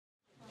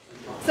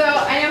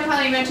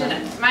Kelly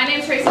mentioned, my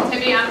name is Tracy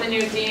Tibby. I'm the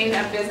new Dean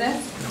of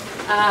Business.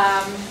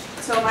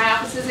 So my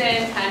office is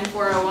in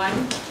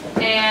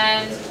 10401,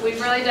 and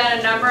we've really done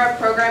a number of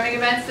programming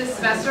events this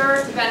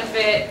semester to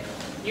benefit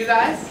you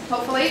guys,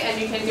 hopefully, and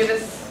you can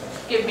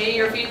give me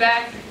your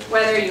feedback,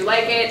 whether you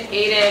like it,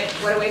 hate it,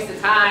 what a waste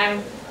of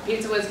time,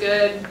 pizza was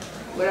good,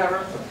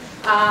 whatever.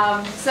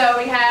 So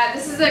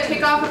this is a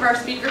kickoff of our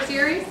speaker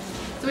series.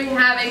 So we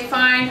have a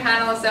fine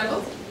panel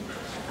assembled.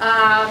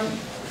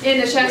 In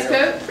the chef's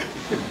coat,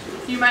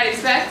 you might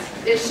expect,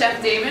 is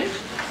Chef Damon.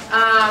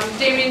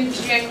 Damon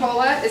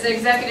Giancola is an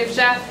executive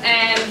chef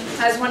and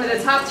has one of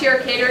the top tier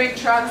catering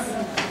trucks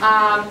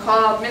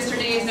called Mr.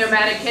 D's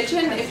Nomadic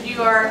Kitchen. If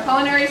you are a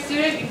culinary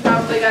student, you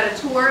probably got a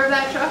tour of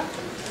that truck.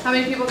 How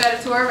many people got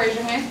a tour? Raise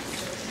your hand.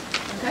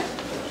 Okay.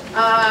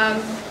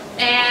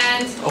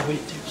 And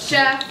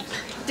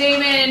Chef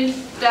Damon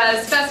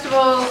does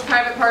festivals,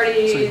 private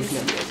parties,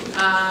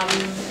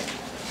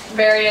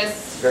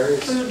 various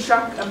food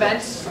truck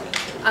events.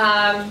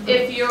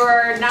 If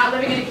you're not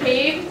living in a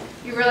cave,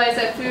 you realize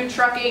that food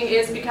trucking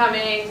is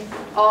becoming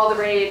all the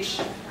rage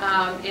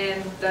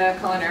in the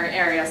culinary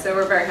area, so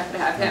we're very happy to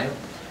have him.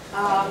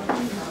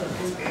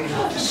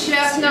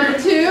 Chef number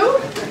 2,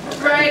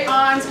 right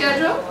on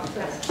schedule,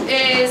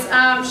 is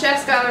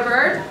Chef Skylar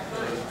Bird.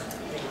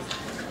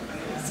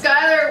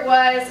 Skylar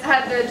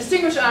had the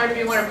distinguished honor to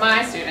be one of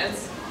my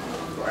students,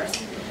 of course,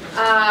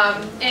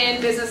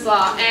 in business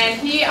law, and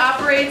he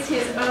operates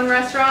his own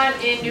restaurant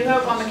in New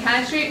Hope on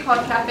Mechanic Street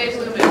called Cafe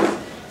Blue Moose.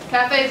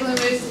 Cafe Blue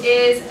Moose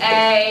is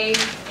a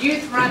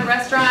youth-run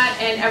restaurant,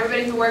 and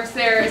everybody who works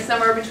there is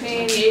somewhere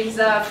between the ages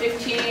of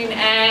 15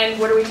 and,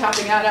 what are we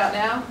topping out at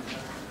now?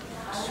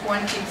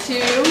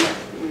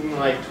 22?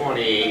 Like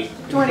 28.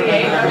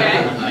 28,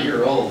 okay.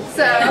 You're old.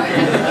 So,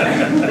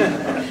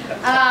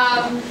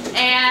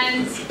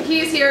 and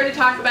he's here to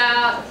talk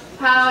about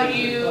how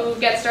you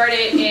get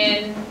started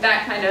in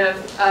that kind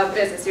of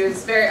business. He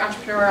was very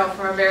entrepreneurial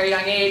from a very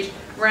young age.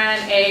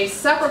 Ran a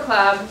supper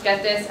club,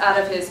 get this, out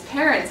of his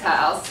parents'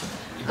 house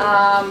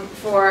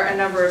for a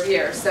number of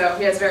years. So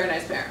he has very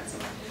nice parents.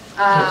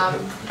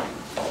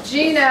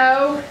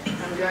 Gino,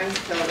 I'm going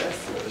to kill this.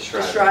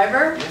 The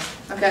Shriver.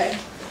 Okay.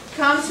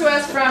 Comes to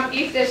us from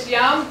Eat This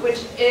Yum, which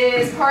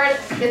is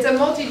it's a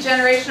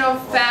multi-generational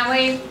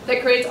family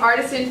that creates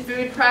artisan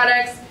food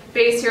products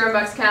based here in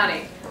Bucks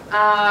County.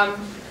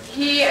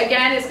 He,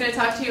 again, is going to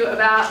talk to you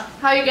about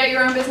how you get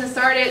your own business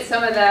started,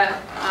 some of the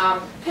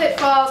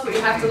pitfalls, what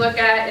you have to look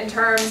at in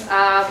terms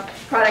of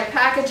product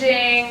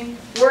packaging,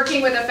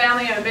 working with a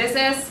family-owned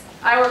business.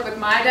 I worked with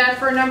my dad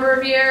for a number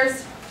of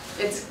years.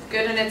 It's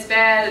good and it's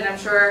bad, and I'm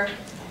sure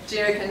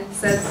Gino can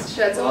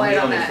shed some light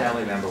on that. I'm the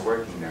only family member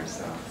working there,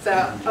 so.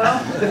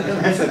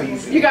 That's so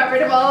easy. You got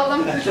rid of all of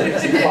them? That's how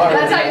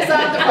you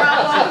solve the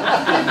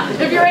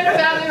problem. If you're in a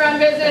family-run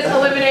business,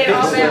 eliminate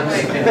all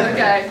families.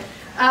 Okay.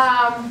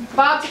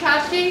 Bob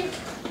Takachi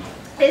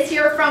is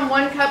here from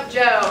One Cup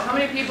Joe. How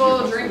many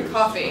people drink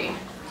coffee?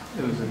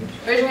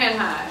 Raise your hand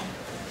high.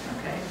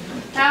 Okay.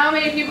 How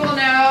many people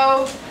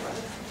know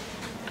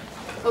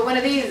what one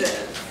of these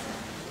is?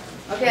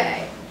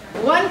 Okay.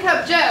 One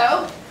Cup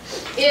Joe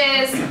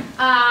is,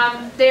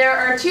 there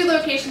are 2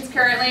 locations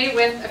currently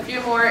with a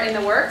few more in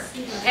the works.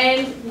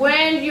 And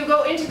when you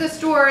go into the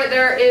store,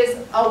 there is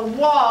a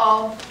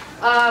wall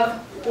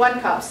of 1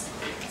 cups.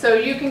 So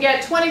you can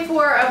get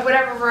 24 of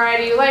whatever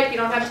variety you like. You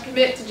don't have to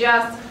commit to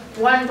just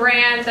one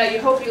brand that you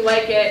hope you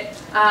like it.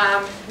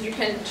 You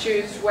can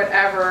choose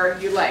whatever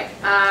you like.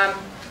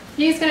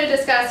 He's going to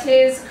discuss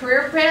his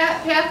career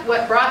path,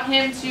 what brought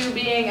him to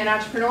being an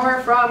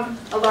entrepreneur from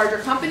a larger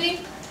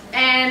company,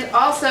 and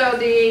also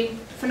the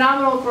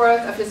phenomenal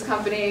growth of his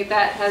company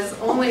that has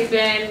only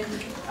been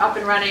up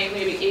and running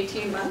maybe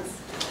 18 months.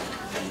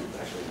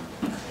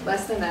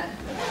 Less than that.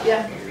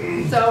 Yeah.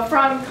 So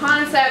from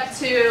concept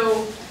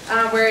to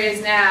where he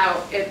is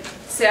now,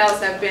 sales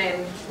have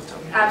been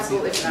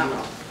absolutely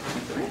phenomenal.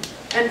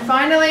 And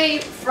finally,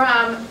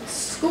 from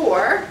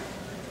SCORE,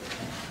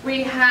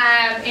 we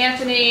have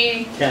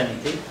Anthony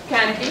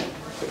Kaneki.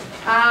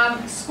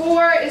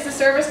 SCORE is the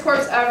Service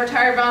Corps of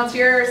Retired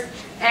Volunteers,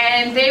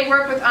 and they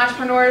work with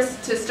entrepreneurs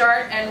to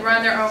start and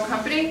run their own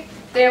company.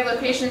 They have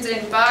locations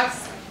in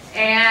Bucks,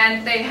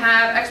 and they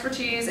have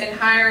expertise in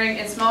hiring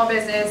in small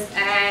business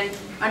and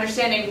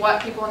understanding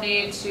what people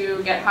need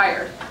to get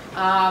hired.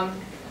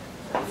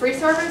 Free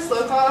service,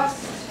 low cost?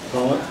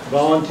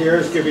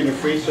 Volunteers giving a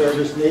free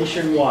service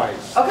nationwide.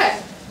 Okay,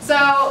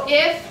 so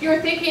if you're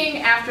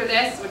thinking after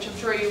this, which I'm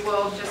sure you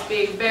will just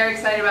be very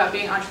excited about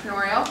being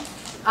entrepreneurial,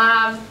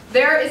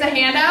 there is a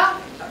handout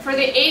for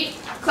the 8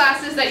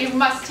 classes that you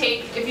must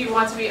take if you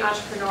want to be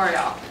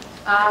entrepreneurial.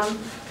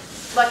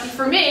 Lucky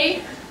for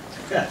me,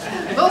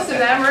 most of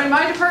them are in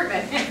my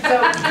department, so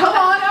come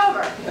on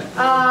over.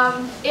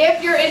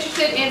 If you're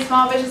interested in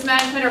small business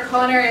management or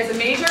culinary as a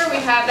major, we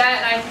have that,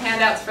 and I have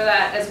handouts for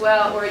that as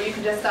well, or you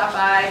can just stop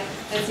by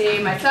and see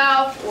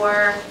myself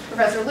or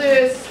Professor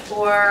Luce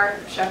or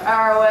Chef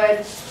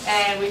Arrowood,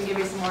 and we can give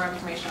you some more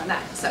information on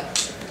that. So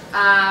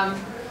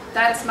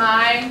that's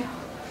my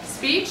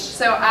speech,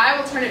 so I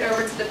will turn it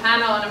over to the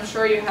panel, and I'm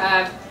sure you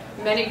have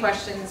many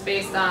questions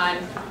based on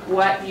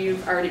what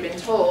you've already been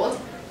told.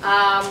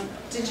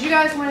 Did you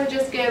guys want to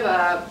just give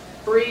a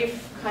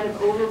brief kind of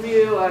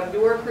overview of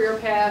your career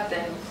path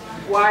and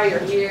why you're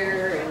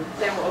here, and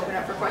then we'll open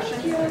up for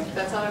questions? Does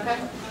that sound okay?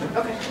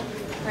 Okay.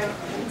 All right.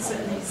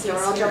 So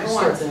we're all jumping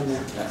once.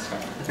 That's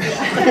fine.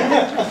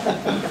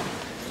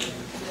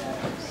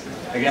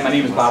 Again, my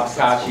name is Bob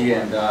Scacci,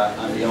 and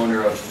I'm the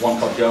owner of One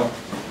Cup Joe.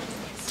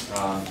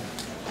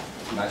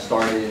 And I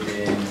started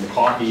in the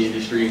coffee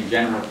industry in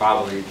general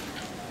probably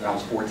when I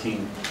was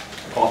 14,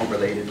 coffee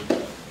related,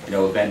 you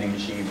know, vending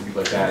machines and things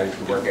like that. I used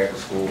to work after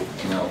school,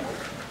 you know,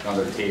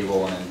 under the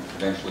table, and then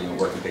eventually, you know,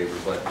 working papers.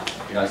 But,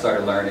 you know, I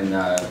started learning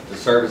the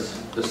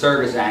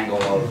service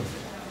angle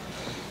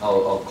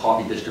of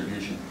coffee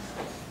distribution.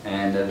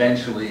 And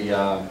eventually, you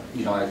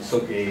know, I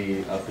took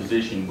a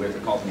position with a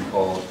company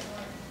called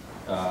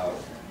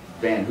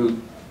Van Hoot,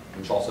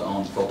 which also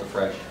owns Filter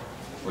Fresh,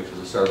 which was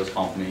a service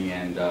company,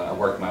 and I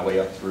worked my way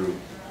up through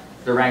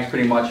the ranks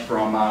pretty much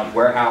from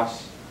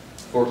warehouse,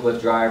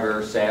 forklift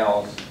driver,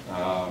 sales,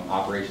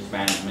 operations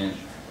management,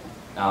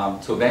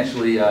 to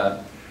eventually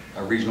a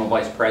regional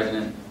vice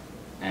president,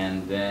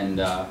 and then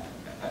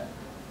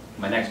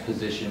my next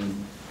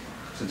position,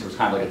 since it was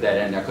kind of like a dead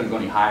end, I couldn't go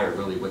any higher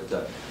really with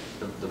the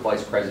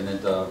vice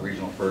president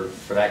regional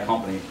for that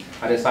company.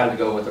 I decided to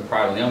go with a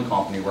privately owned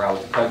company where I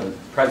was the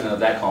president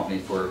of that company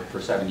for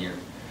 7 years.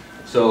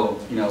 So,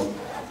 you know,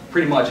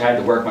 pretty much I had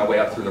to work my way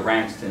up through the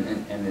ranks, and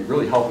it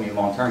really helped me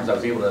long term, because I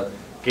was able to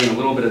gain a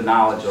little bit of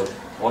knowledge of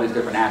all these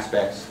different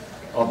aspects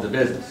of the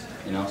business.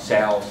 You know,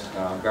 sales,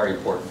 very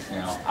important. You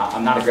know,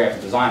 I'm not a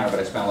graphic designer, but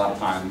I spent a lot of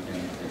time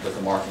with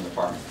the marketing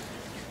department.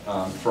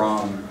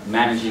 From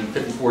managing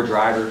 54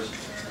 drivers,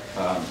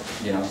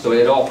 you know, so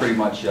it all pretty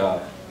much,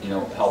 you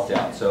know, helped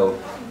out. So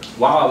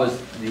while I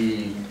was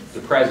the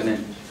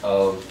president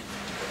of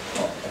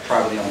a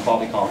privately owned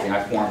coffee company,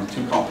 I formed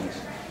 2 companies.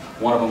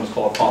 One of them was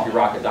called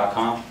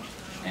CoffeeRocket.com,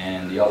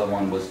 and the other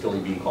one was Philly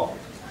Bean Coffee.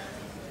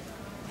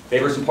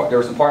 There were some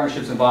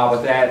partnerships involved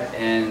with that,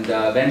 and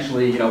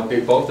eventually, you know,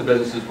 both the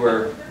businesses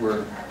were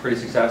pretty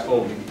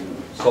successful. We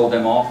sold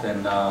them off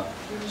and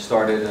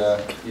started,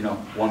 you know,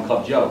 One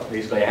Cup Joe.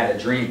 Basically, I had a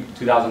dream.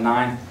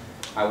 2009,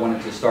 I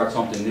wanted to start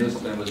something new,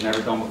 something that was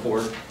never done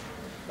before,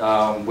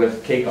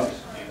 with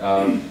K-Cups.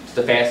 It's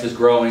the fastest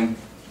growing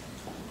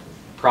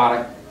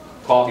product,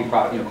 coffee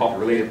product, you know,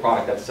 coffee-related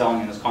product that's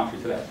selling in this country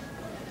today.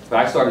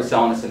 But I started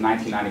selling this in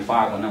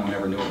 1995 when no one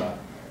ever knew about it,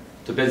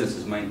 to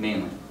businesses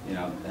mainly, you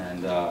know,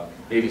 and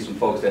maybe some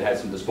folks that had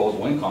some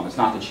disposable income. It's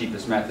not the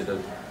cheapest method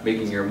of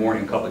making your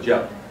morning cup of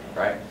joe,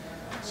 right?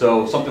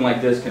 So something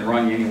like this can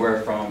run you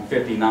anywhere from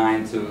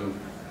 59 cents to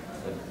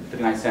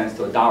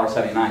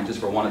 $1.79 just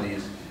for one of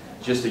these,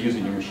 just to use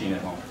in your machine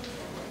at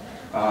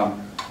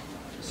home.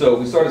 So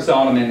we started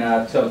selling them in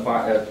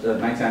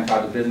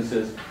 1995 to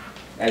businesses.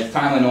 As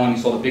time went on, you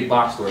saw the big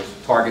box stores,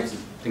 Targets,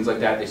 things like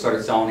that. They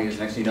started selling these.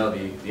 Next thing you know,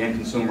 the end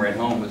consumer at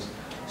home was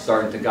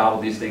starting to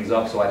gobble these things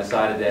up. So I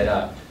decided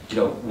that, you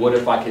know, what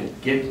if I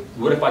could get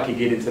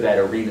into that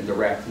arena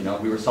direct? You know,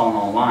 we were selling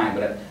online,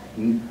 but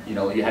you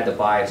know, you had to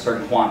buy a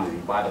certain quantity,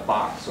 buy the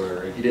box,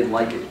 or if you didn't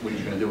like it, what are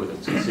you going to do with it?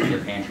 It's going to sit in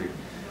your pantry.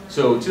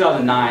 So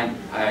 2009,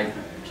 I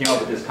came up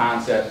with this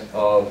concept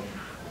of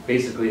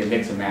basically a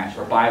mix and match,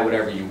 or buy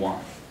whatever you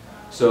want.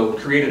 So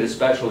created a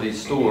specialty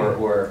store,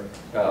 or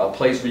a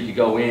place where you could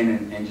go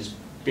in and just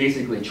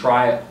basically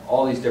try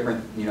all these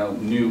different, you know,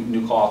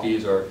 new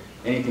coffees, or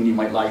anything you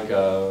might like.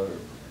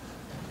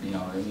 You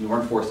know, you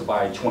weren't forced to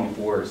buy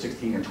 24 or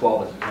 16 or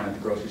 12 if you went at the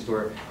grocery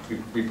store.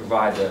 We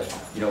provide the,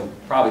 you know,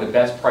 probably the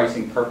best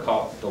pricing per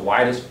cup, the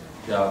widest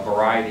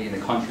variety in the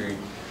country,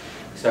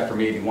 except for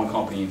maybe one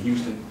company in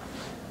Houston.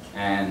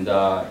 And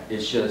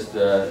it's just,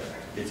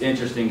 it's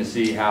interesting to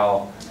see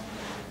how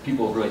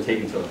people have really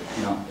taken to it.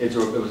 You know, it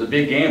was a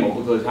big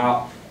gamble, because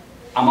how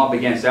I'm up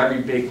against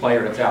every big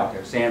player that's out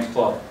there, Sam's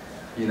Club,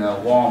 you know,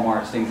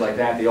 Walmart, things like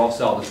that. They all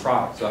sell this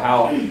product. So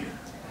how am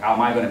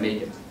I going to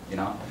make it? You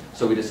know.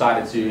 So we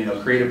decided to, you know,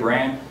 create a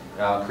brand,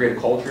 create a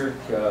culture,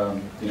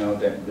 you know,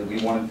 that we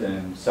wanted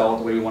to sell it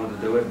the way we wanted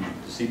to do it, and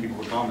to see people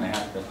would come, and they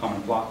have to come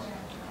in flocks.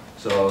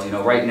 So, you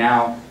know, right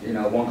now, you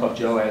know, One Cup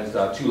Joe has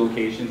 2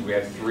 locations. We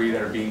have 3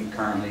 that are being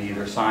currently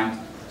either signed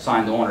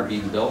on or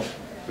being built.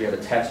 We have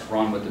a test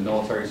run with the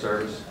military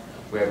service.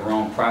 We have our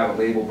own private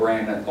label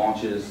brand that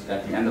launches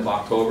at the end of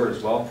October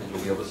as well, which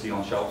you'll be able to see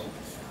on shelves.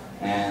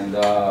 And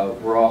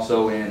we're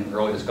also in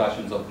early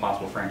discussions of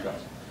possible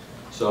franchise.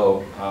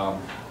 So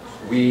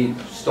we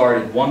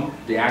started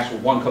the actual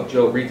One Cup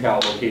Joe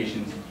retail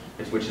locations,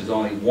 which is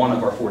only one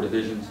of our 4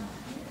 divisions,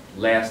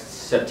 last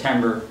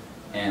September,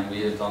 and we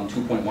have done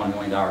 $2.1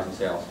 million in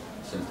sales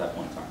since that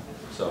point in time.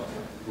 So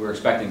we're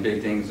expecting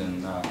big things,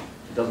 and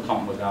it doesn't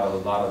come without a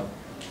lot of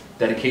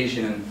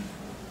dedication and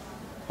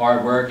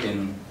hard work,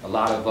 and a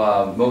lot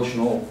of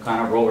emotional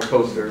kind of roller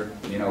coaster,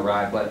 you know,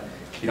 ride. But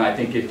you know, I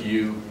think if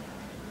you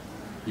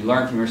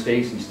learn from your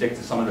mistakes and you stick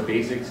to some of the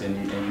basics, and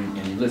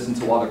you listen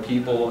to other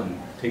people and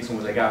take some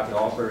of what they got to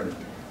offer, and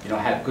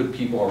have good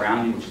people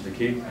around you, which is the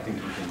key, I think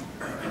you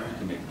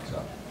can make it.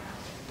 So,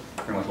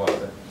 pretty much what I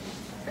said.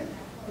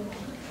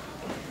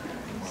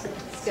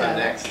 So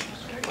next.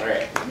 All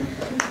right.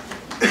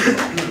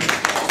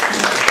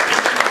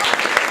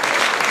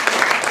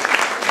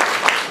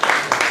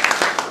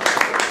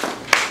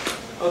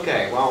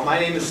 Okay, well, my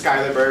name is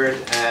Skylar Bird,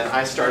 and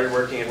I started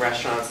working in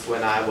restaurants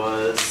when I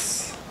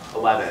was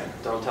 11.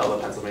 Don't tell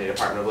the Pennsylvania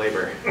Department of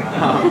Labor.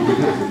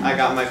 I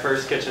got my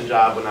first kitchen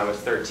job when I was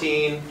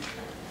 13.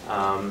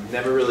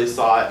 Never really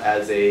saw it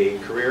as a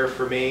career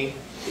for me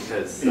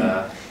because,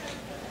 I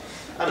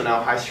don't know,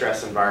 high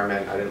stress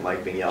environment. I didn't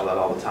like being yelled at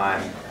all the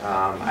time.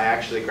 I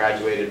actually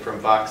graduated from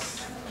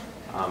Bucks.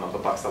 I'm a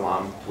Bucks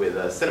alum with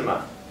a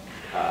cinema,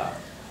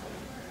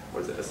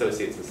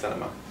 Associates in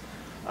Cinema.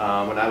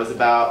 When I was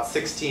about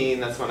 16,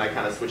 that's when I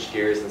kind of switched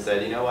gears and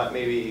said, you know what,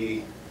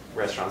 maybe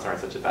restaurants aren't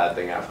such a bad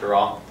thing after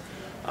all.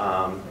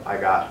 I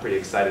got pretty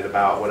excited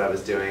about what I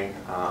was doing.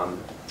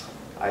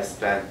 I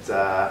spent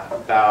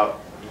about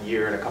a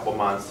year and a couple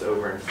months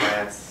over in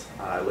France,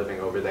 living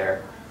over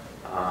there.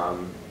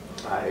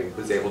 I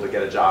was able to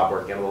get a job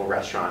working at a little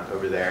restaurant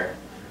over there,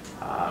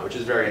 which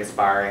is very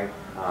inspiring.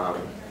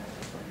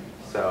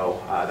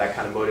 So that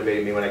kind of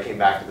motivated me when I came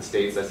back to the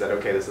States. I said,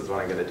 okay, this is what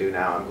I'm going to do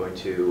now. I'm going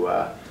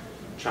to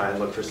try and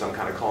look for some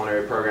kind of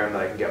culinary program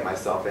that I can get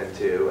myself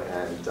into.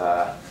 And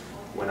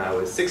when I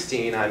was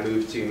 16, I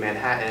moved to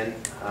Manhattan,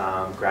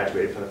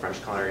 graduated from the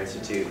French Culinary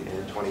Institute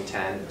in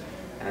 2010,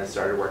 and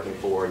started working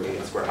for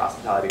Union Square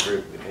Hospitality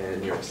Group in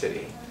New York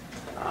City,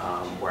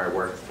 where I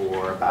worked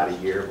for about a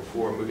year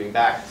before moving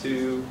back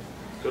to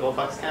good old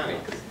Bucks County,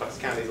 because Bucks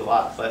County is a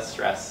lot less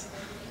stress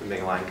than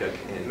being a line cook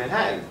in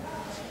Manhattan.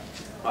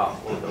 Well,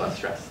 a little bit less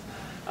stress.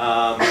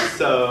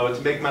 So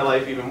to make my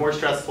life even more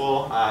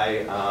stressful,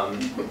 I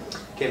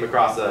came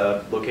across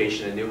a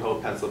location in New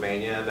Hope,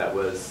 Pennsylvania that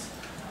was,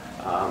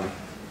 I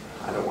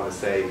don't want to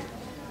say,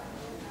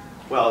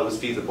 well, it was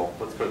feasible,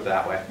 let's put it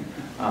that way.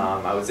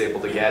 I was able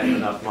to get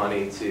enough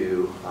money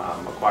to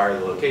acquire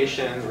the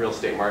location. The real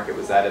estate market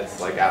was at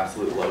its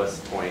absolute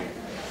lowest point.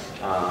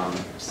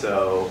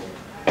 So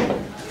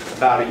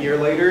about a year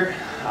later,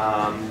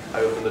 I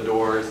opened the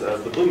doors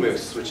of the Blue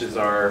Moose, which is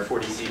our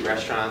 40-seat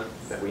restaurant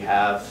that we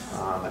have.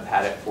 I've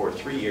had it for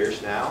 3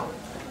 years now,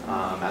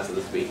 as of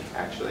this week,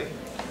 actually.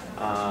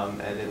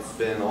 And it's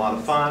been a lot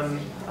of fun.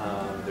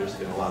 There's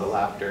been a lot of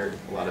laughter,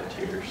 a lot of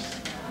tears.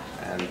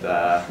 And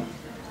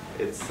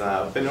it's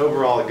been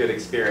overall a good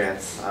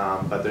experience,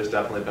 but there's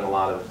definitely been a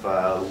lot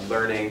of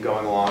learning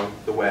going along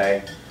the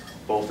way,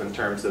 both in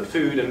terms of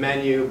food and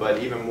menu,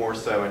 but even more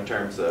so in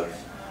terms of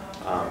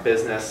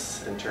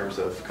business, in terms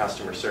of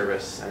customer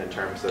service, and in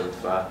terms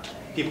of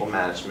people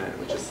management,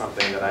 which is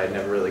something that I had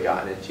never really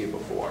gotten into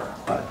before.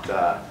 But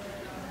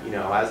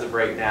as of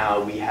right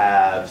now, we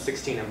have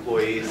 16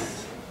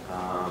 employees,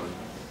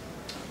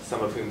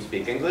 some of whom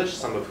speak English,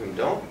 some of whom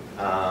don't,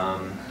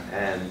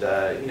 and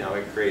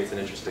it creates an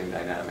interesting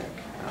dynamic.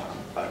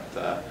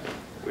 But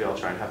we all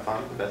try and have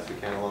fun the best we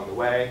can along the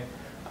way.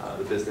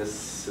 The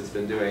business has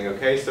been doing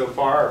okay so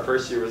far. Our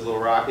first year was a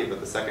little rocky, but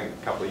the second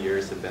couple of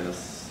years have been a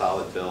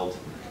solid build,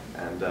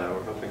 and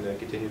we're hoping to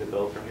continue to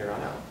build from here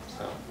on out.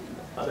 So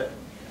that's it.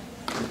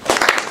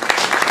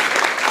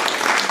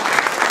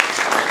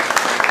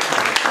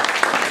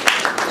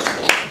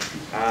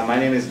 My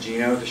name is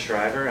Gino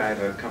DeSchrijver. I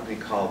have a company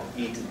called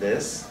Eat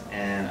This,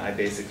 and I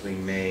basically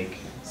make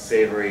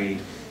savory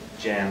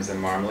jams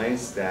and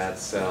marmalades that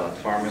sell at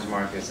farmers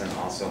markets and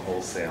also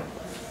wholesale.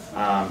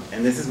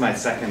 And this is my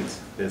second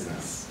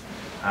business.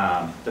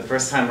 The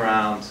first time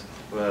around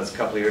was a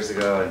couple of years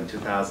ago in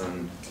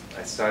 2000.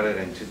 I started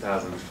in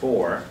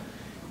 2004,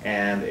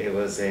 and it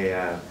was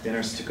a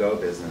dinners to go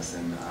business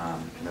in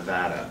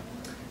Nevada.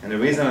 And the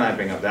reason I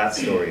bring up that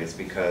story is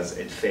because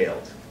it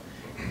failed.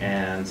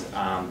 And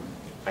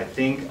I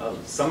think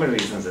some of the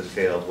reasons it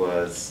failed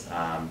was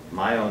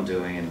my own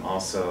doing, and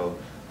also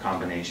a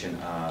combination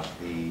of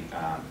the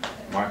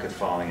market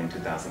falling in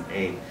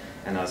 2008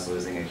 and us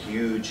losing a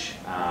huge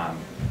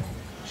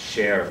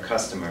share of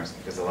customers,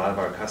 because a lot of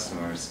our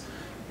customers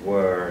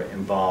were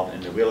involved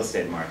in the real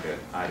estate market,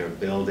 either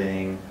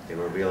building, they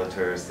were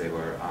realtors, they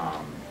were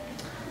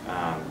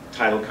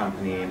title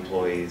company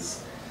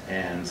employees.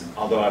 And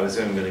although I was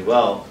doing really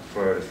well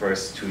for the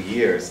first 2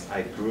 years,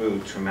 I grew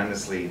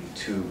tremendously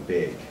too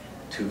big,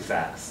 too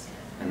fast.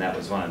 And that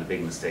was one of the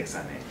big mistakes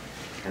I made.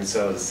 And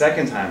so the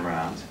second time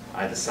around,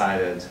 I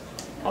decided,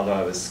 although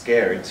I was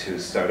scared to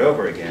start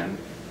over again,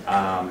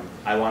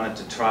 I wanted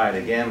to try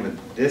it again,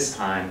 but this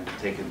time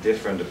take a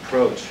different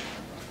approach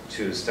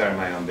to starting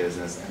my own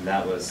business, and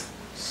that was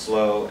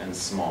slow and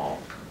small.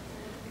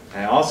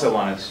 And I also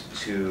wanted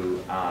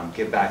to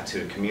give back to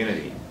the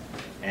community.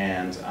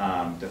 And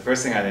the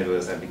first thing I did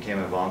was I became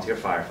a volunteer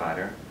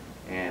firefighter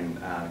in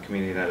the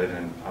community that I live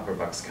in Upper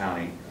Bucks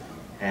County.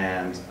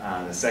 And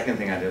the second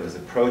thing I did was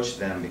approach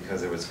them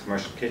because there was a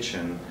commercial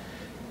kitchen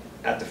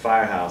at the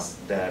firehouse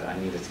that I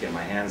needed to get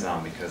my hands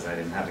on because I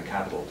didn't have the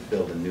capital to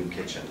build a new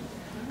kitchen.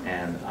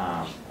 And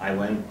I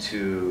went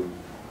to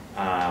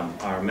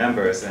our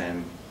members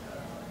and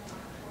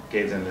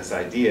gave them this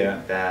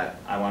idea that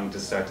I wanted to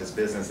start this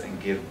business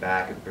and give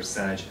back a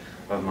percentage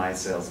of my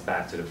sales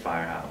back to the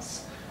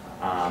firehouse.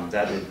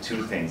 That did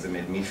two things. It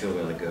made me feel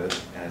really good,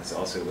 and it's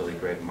also a really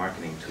great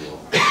marketing tool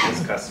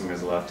because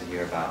customers love to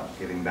hear about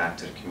giving back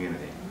to the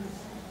community.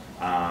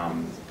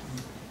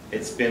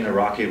 It's been a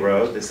rocky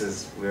road.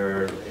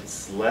 It'll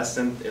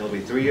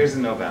be 3 years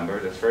in November.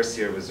 The first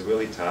year was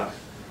really tough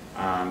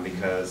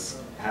because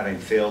having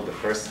failed the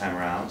first time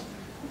around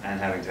and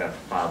having to have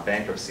filed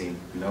bankruptcy,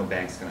 no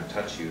bank's going to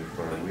touch you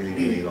for a really,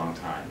 really long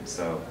time.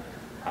 So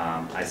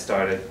I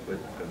started with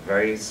a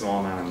very small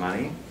amount of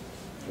money,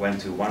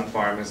 went to one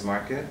farmer's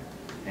market,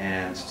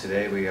 and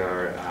today we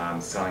are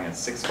selling at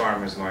 6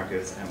 farmers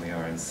markets, and we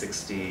are in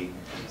 60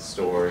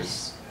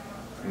 stores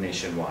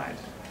nationwide.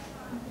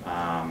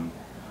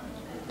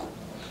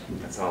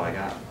 That's all I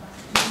got.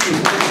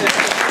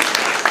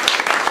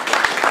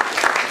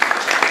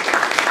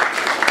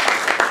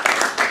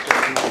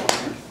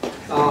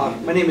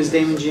 My name is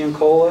Damon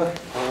Giancola.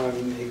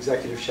 I'm the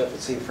executive chef at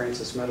St.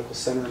 Francis Medical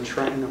Center in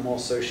Trenton. I'm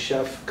also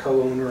chef,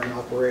 co-owner, and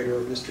operator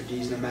of Mr.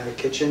 D's Nomadic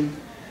Kitchen.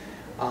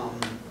 I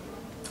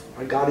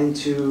got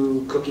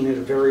into cooking at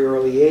a very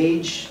early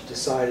age,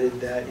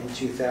 decided that in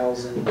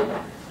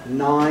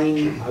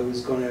 2009 I was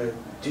going to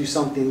do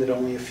something that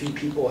only a few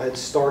people had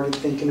started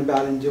thinking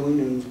about and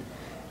doing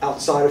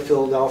outside of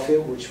Philadelphia,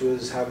 which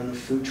was having a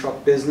food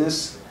truck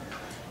business.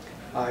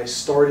 I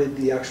started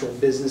the actual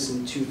business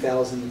in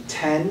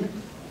 2010,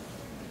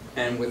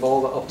 and with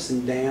all the ups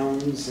and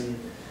downs and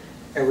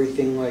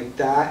everything like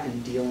that,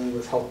 and dealing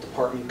with health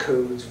department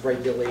codes,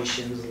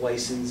 regulations,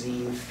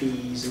 licensing,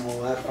 fees, and all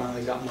that,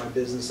 finally got my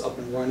business up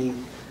and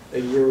running a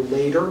year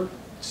later.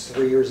 It's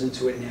 3 years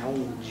into it now,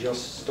 and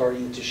just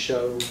starting to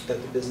show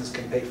that the business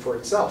can pay for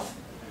itself.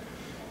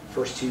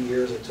 First 2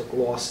 years I took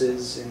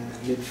losses in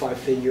mid 5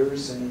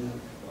 figures, and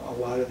a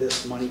lot of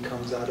this money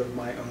comes out of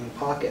my own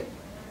pocket.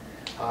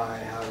 I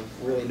have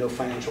really no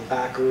financial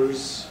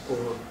backers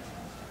or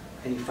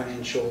any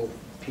financial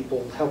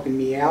people helping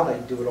me out. I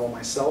do it all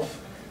myself.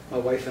 My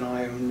wife and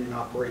I own and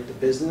operate the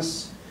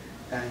business,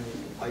 and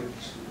like I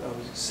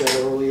said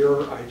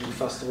earlier, I do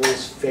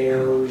festivals,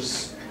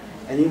 fairs,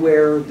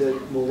 anywhere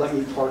that will let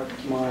me park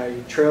my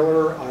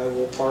trailer, I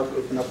will park,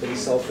 open up, and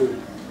sell food.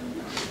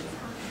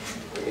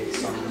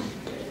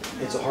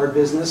 It's a hard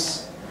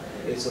business.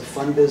 It's a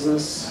fun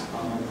business.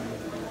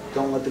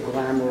 Don't let the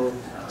glamour of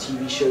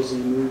TV shows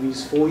and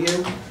movies fool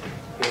you.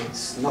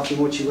 It's nothing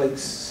what you like to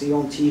see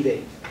on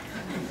TV.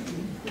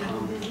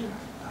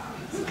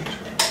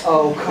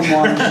 Oh, come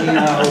on,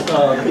 Gino.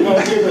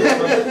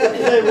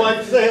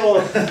 Say all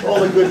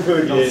the good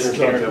food you ate or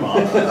something.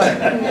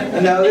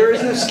 No, there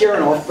is no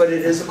scaring off, but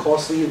it is a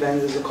costly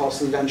event. It is a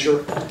costly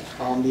venture.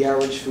 The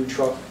average food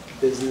truck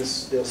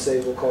business, they'll say,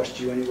 will cost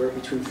you anywhere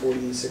between $40,000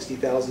 and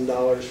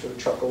 $60,000 for the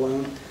truck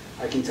alone.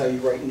 I can tell you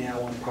right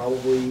now, I'm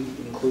probably,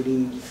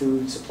 including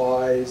food,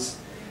 supplies,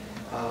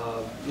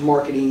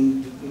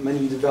 marketing,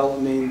 menu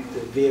development, the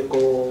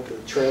vehicle, the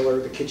trailer,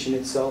 the kitchen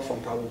itself, I'm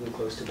probably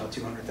close to about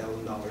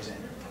 $200,000 in.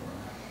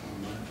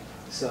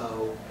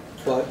 So,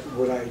 but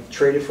would I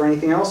trade it for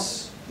anything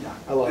else? No,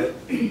 I love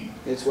it.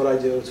 It's what I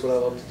do, it's what I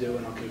love to do,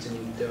 and I'll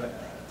continue to do it.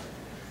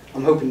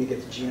 I'm hoping to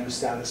get to Gino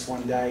status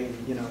one day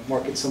and, you know,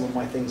 market some of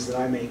my things that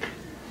I make,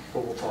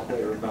 but we'll talk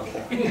later about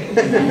that.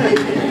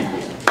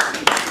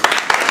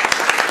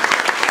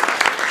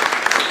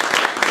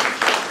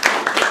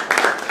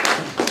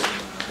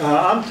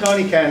 I'm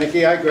Tony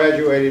Kaneki. I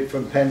graduated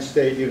from Penn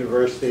State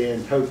University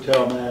in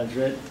hotel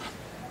management,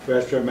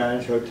 restaurant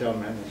management, hotel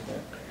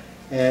management.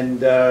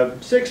 And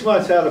 6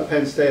 months out of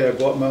Penn State, I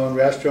bought my own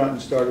restaurant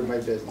and started my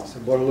business. I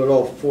bought a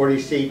little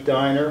 40-seat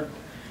diner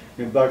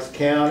in Bucks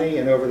County,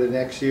 and over the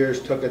next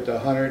years took it to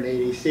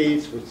 180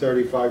 seats with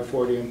 35,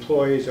 40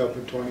 employees,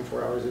 open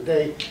 24 hours a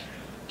day,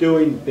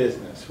 doing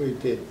business. We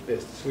did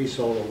business. We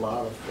sold a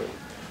lot of food.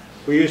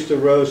 We used to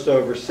roast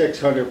over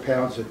 600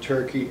 pounds of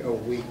turkey a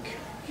week.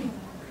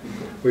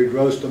 We'd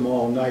roast them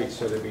all night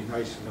so they'd be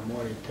nice in the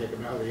morning, take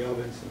them out of the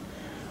ovens, and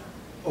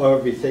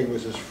everything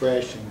was as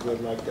fresh and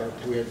good like that.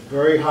 We had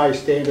very high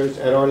standards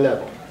at our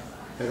level,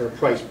 at our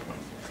price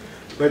point.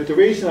 But the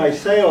reason I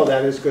say all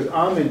that is because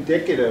I'm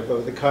indicative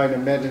of the kind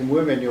of men and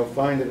women you'll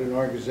find at an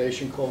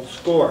organization called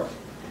SCORE.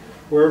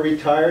 We're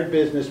retired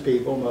business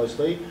people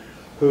mostly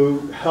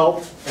who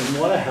help and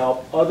want to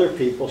help other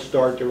people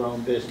start their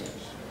own business.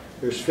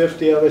 There's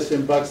 50 of us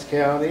in Bucks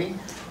County.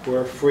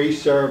 We're a free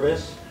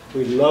service.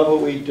 We love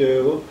what we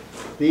do.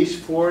 These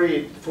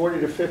 40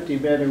 to 50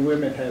 men and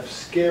women have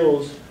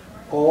skills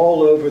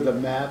all over the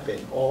map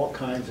in all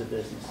kinds of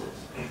businesses.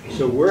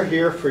 So we're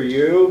here for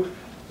you.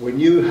 When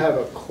you have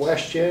a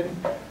question,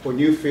 when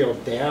you feel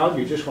down,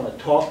 you just want to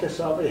talk to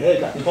somebody.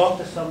 Hey, I talk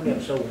to somebody,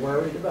 I'm so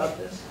worried about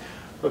this.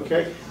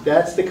 Okay,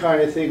 that's the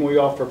kind of thing we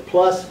offer.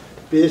 Plus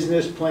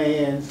business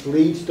plans,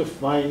 leads to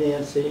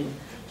financing,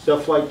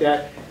 stuff like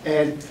that.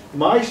 And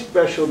my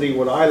specialty,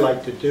 what I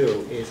like to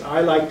do, is I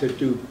like to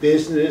do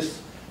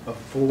business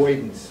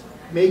avoidance,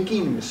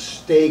 making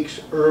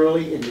mistakes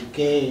early in the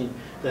game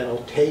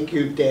that'll take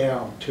you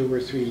down 2 or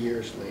 3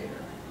 years later.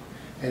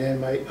 And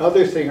then my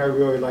other thing I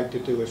really like to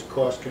do is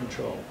cost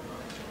control.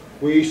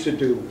 We used to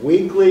do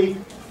weekly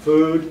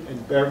food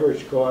and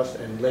beverage costs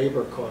and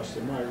labor costs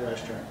in my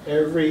restaurant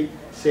every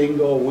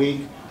single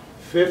week,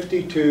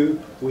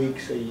 52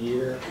 weeks a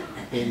year.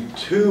 In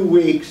 2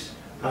 weeks,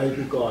 I'd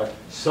be gone.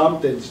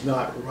 Something's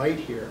not right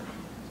here.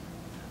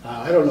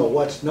 I don't know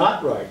what's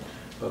not right,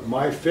 but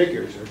my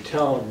figures are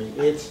telling me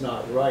it's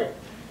not right.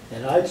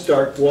 And I'd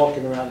start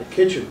walking around the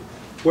kitchen.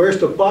 Where's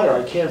the butter?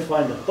 I can't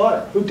find the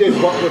butter. Who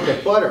did what with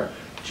the butter?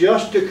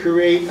 Just to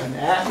create an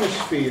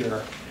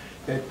atmosphere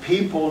that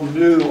people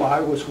knew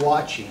I was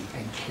watching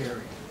and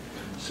caring.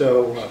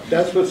 So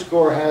that's what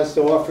SCORE has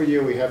to offer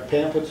you. We have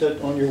pamphlets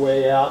on your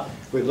way out.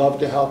 We'd love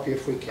to help you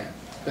if we can.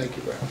 Thank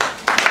you very much.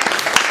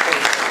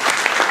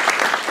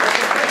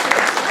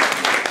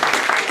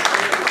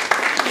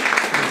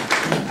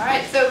 All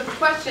right, so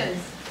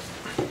questions?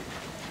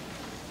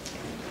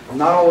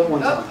 Not all at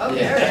one time. Oh,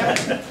 okay, there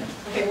we go.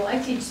 Okay, well, I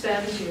teach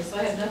Spanish here, so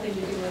I have nothing to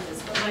do with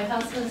this, but my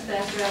husband's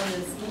background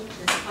is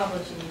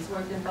publishing. He's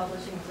worked in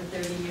publishing for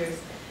 30 years.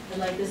 And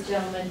like this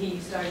gentleman, he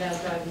started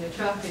out driving a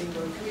truck, and he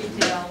worked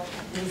retail,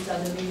 and he's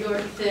done the New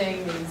York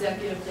thing, the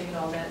executive thing, and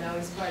all that. Now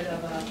he's part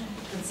of a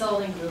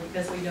consulting group,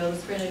 because we know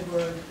this printed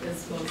word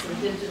is mostly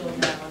digital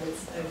now, and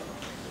it's a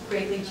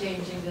greatly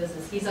changing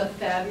business. He's a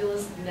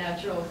fabulous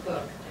natural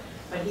cook,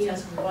 but he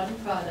has one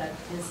product,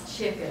 his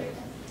chicken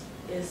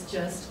is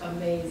just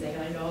amazing.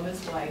 I know him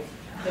his wife.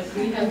 But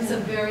we have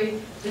some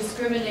very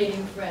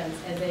discriminating friends,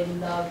 and they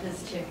love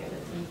his chicken.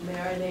 He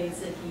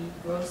marinates it,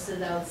 he roasts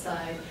it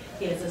outside.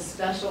 He has a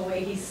special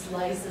way he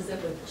slices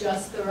it with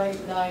just the right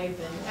knife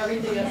and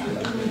everything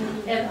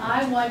else. And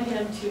I want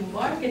him to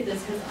market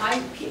this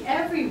because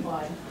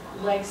everyone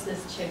likes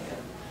this chicken.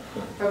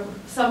 From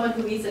someone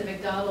who eats at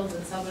McDonald's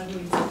and someone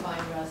who eats at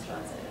fine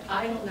restaurants. And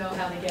I don't know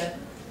how to get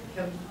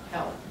him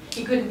help.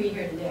 He couldn't be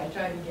here today. I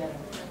tried to get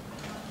him.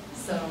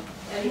 So,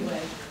 anyway,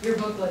 your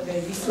booklet,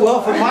 baby.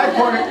 Well, from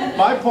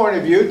my point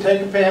of view,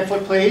 take a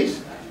pamphlet,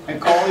 please,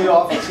 and call the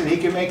office, and he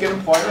can make an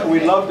appointment.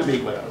 We'd love to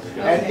meet with him.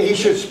 And he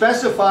should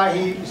specify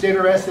he's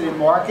interested in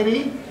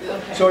marketing,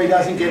 so he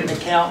doesn't get an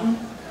accountant,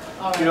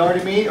 you know what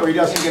I mean? Or he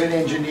doesn't get an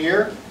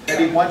engineer, that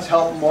he wants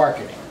help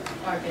marketing.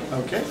 Marketing.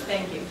 Okay?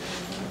 Thank you.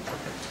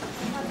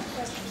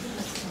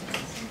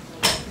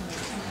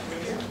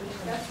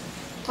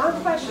 My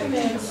question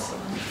is,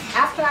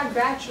 after I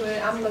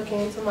graduate, I'm looking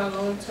into my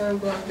long-term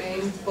goal of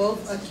being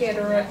both a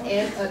caterer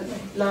and a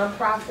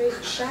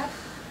nonprofit chef.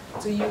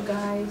 Do you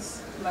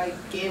guys like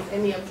give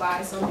any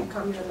advice on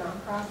becoming a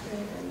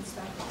nonprofit and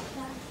stuff like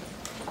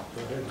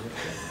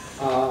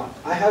that?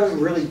 I haven't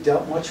really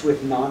dealt much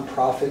with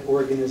nonprofit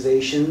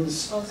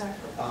organizations. Okay.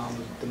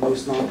 The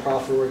most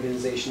nonprofit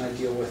organization I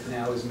deal with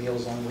now is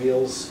Meals on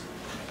Wheels.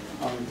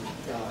 I'm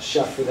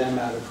chef for them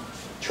out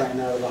of Trenton,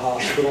 out of the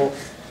hospital.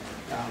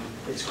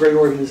 It's a great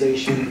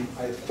organization.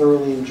 I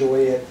thoroughly enjoy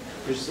it.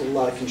 There's a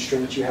lot of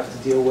constraints you have to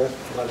deal with,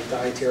 a lot of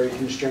dietary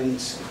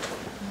constraints.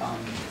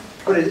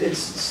 But it's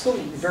still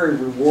very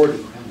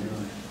rewarding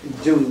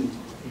doing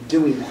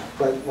that.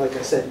 But like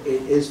I said,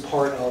 it is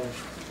part of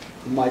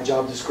my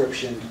job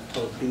description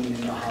of being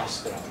in the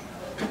hospital.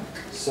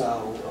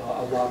 So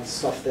a lot of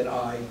stuff that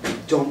I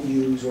don't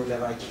use or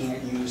that I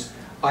can't use,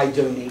 I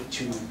donate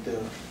to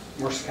the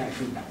Mercer County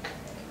Food Bank.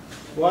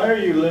 Why are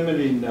you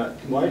limiting that?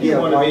 Why do you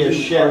want to be a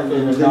chef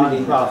in a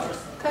nonprofit?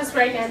 Because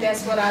right now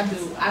that's what I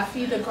do. I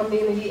feed the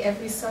community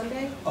every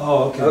Sunday.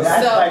 Oh, okay.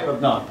 That type of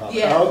nonprofit.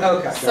 Yeah.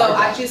 Okay. So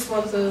I just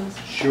want to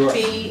Sure.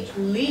 be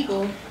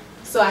legal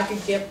so I can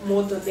get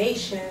more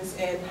donations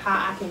and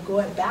how I can go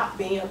about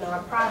being a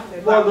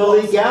nonprofit. Well, the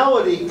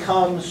legality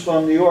comes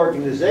from the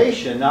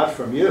organization, not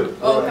from you.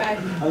 Okay.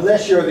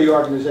 Unless you're the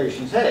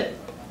organization's head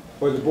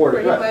or the board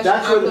of Pretty directors. much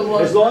That's I'm what, the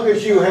one. as long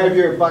as you have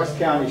your Bucks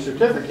County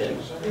certificate,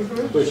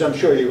 Mhm. which I'm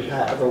sure you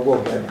have or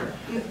will get.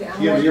 Yeah,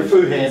 I'm You know, your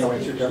working- food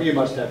handling certificate, you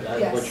must have that,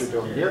 what Yes.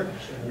 you're doing here.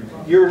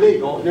 You're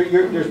legal.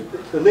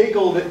 The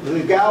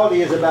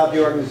legality is about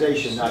the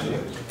organization, not you.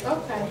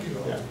 Okay.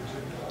 Yeah.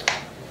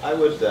 I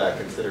would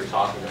consider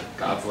talking to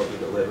God's Love to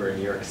Deliver in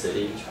New York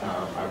City.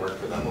 I work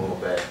for them a little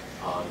bit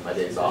on my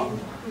days off.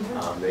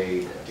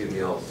 They do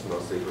meals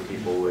mostly for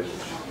people with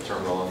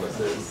terminal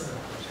illnesses,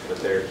 but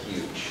they're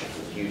huge,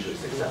 hugely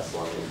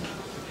successful. I mean,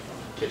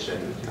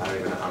 kitchen, I don't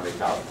even know how many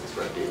thousands of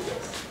square feet it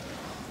is.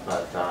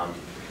 But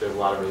there's a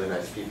lot of really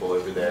nice people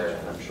over there,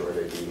 and I'm sure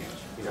they'd be,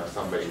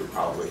 somebody would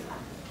probably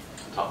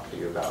talk to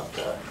you about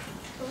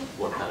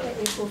what kind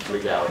of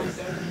legalities.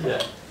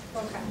 Yeah.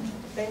 Okay.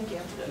 Thank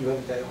you. You have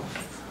a day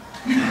off?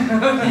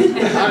 Not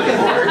anymore.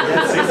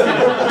 That's 16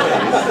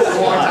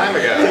 a long time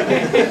ago.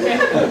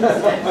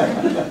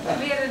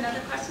 We had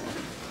another question.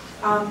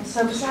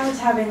 So besides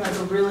having like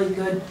a really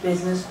good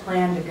business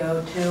plan to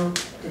go to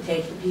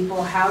take to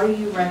people, how do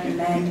you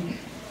recommend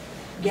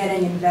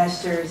getting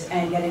investors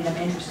and getting them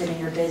interested in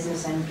your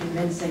business and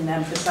convincing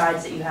them,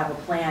 besides that you have a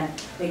plan,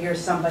 that you're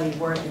somebody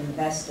worth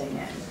investing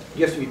in?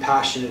 You have to be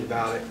passionate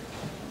about it.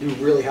 You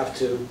really have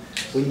to,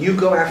 when you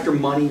go after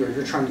money or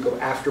you're trying to go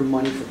after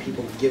money for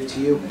people to give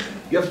to you,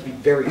 you have to be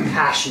very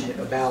passionate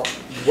about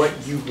what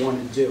you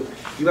want to do.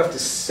 You have to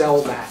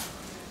sell that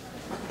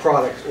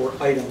product or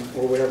item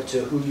or whatever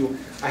to who you,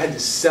 I had to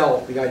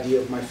sell the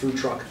idea of my food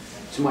truck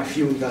to my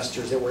few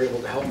investors that were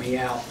able to help me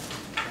out.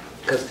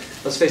 Because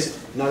let's face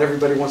it, not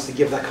everybody wants to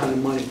give that kind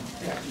of money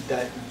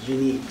that you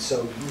need.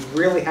 So you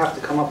really have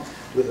to come up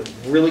with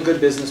a really good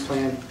business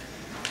plan.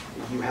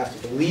 You have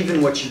to believe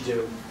in what you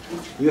do.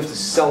 You have to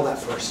sell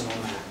that person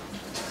on that.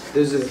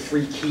 Those are the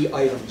 3 key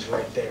items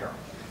right there.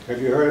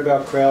 Have you heard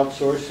about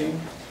crowdsourcing?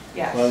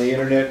 Yes. On the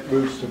internet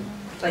routes to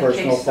Like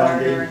personal Kickstarter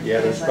funding? and Yeah,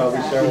 there's things like probably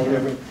that. several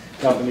different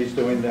companies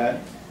doing that.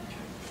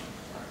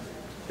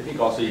 I think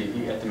also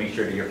you have to make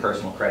sure that your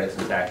personal credit's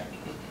intact.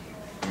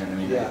 You know what I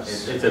mean?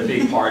 Yes. It's a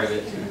big part of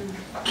it.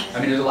 I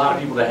mean, there's a lot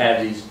of people that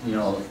have these, you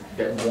know,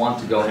 that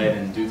want to go ahead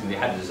and do things, they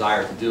have the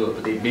desire to do it,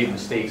 but they've made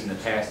mistakes in the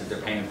past that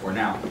they're paying for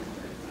now.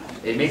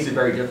 It makes it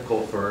very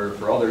difficult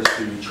for others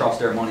to trust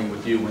their money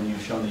with you when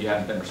you've shown that you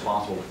haven't been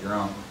responsible with your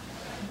own.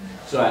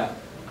 So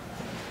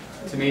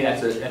to me,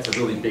 that's a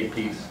really big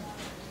piece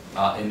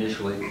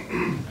initially.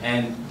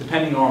 And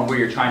depending on where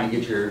you're trying to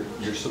get your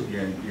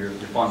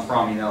funds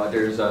from, you know,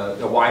 there's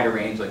a wider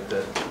range, like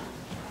the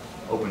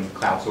open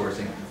cloud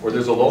sourcing, or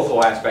there's a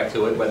local aspect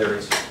to it, whether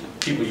it's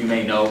people you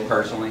may know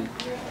personally,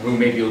 who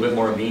may be a little bit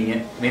more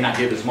lenient, may not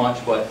give as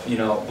much, but, you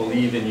know,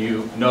 believe in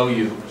you, know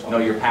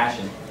your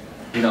passion,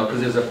 you know,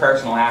 because there's a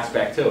personal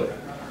aspect to it.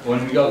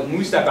 When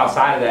we step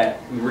outside of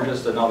that, we're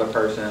just another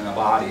person in a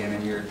body, and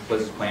then your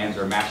business plans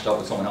are matched up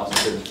with someone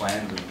else's business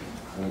plans.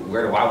 And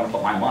where do I want to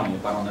put my money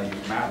if I don't know you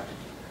matter?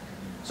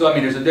 So I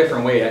mean, there's a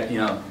different way, you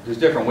know, there's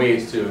different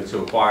ways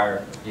to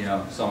acquire, you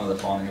know, some of the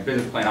funding. A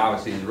business plan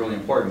obviously is really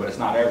important, but it's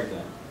not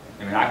everything.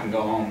 I mean, I can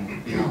go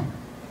home, you know,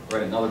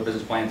 write another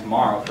business plan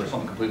tomorrow for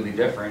something completely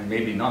different.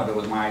 Maybe none of it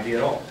was my idea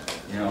at all.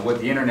 You know, with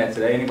the internet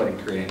today, anybody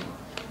can create it.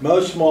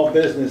 Most small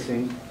business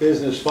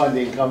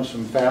funding comes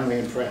from family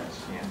and friends,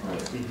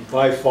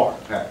 by far.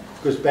 Okay.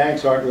 Because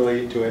banks aren't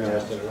really too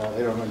interested at all.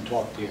 They don't want to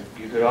talk to you.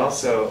 You could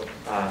also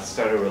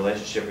start a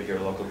relationship with your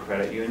local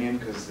credit union,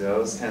 because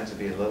those tend to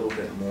be a little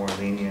bit more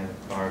lenient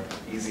or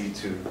easy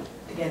to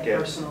get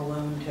personal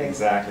loan too.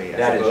 Exactly,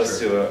 That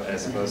as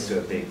is opposed to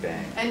a big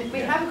bank. And we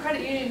have a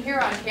credit union here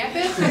on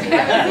campus. We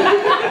have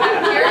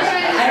a here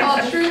it's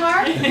called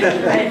TrueHeart.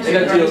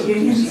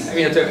 I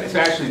mean, it's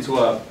actually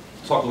to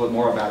talk a little bit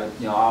more about it.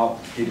 You know, I'll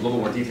give you a little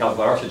more details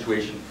about our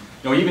situation.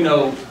 You know, even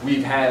though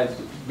we have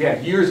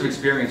years of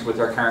experience with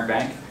our current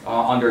bank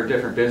under a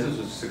different business,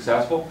 which is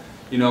successful.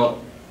 You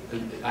know,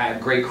 I have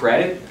great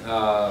credit.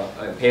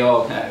 I pay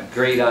all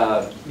great.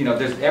 You know,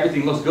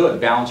 everything looks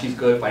good. Balance sheet's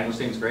good. Financial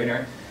statement's great,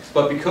 right?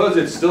 But because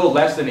it's still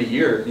less than a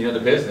year, you know, the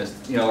business,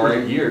 you know, or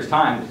a year's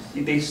time,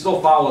 they still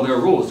follow their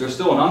rules. There's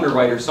still an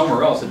underwriter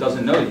somewhere else that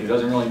doesn't know you,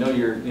 doesn't really know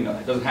you know,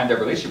 doesn't have that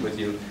relationship with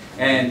you,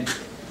 and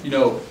you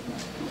know,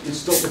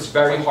 it's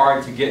very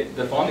hard to get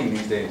the funding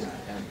these days.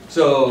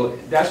 So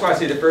that's why I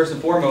say that first and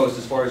foremost,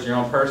 as far as your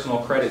own personal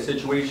credit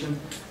situation,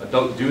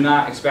 do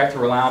not expect to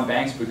rely on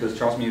banks, because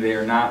trust me, they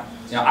are not.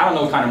 You know, I don't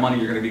know what kind of money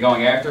you're going to be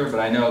going after, but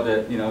I know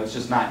that, you know, it's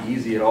just not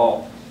easy at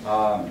all.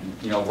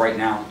 You know, right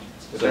now.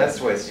 The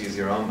best way is to use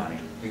your own money.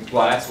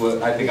 Well, that's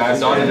what I think I've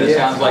done, and it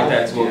sounds like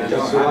that's what we're doing.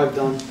 That's what I've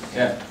done.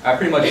 Yeah, I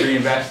pretty much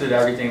reinvested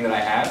everything that I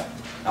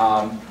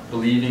have,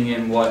 believing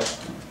in what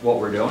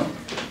we're doing.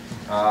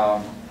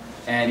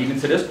 And even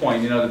to this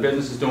point, you know, the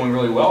business is doing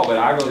really well, but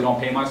I really don't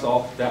pay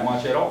myself that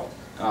much at all.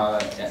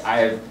 I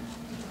have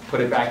put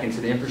it back into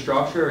the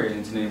infrastructure and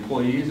into the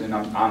employees, and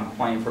I'm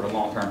playing for the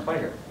long-term play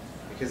here.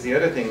 Because the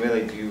other thing,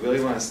 really, do you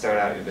really want to start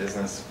out your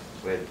business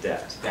with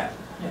debt? Yeah,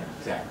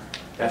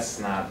 exactly. That's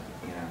not,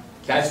 you know.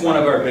 That's one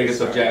of our biggest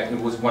objectives.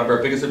 It was one of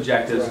our biggest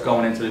objectives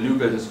going into the new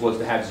business, was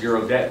to have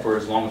zero debt for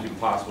as long as we can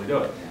possibly do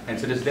it. And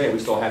to this day, we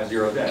still have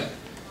zero debt.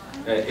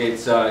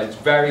 It's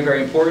very,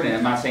 very important, and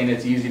I'm not saying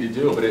it's easy to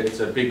do, but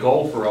it's a big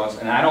goal for us.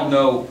 And I don't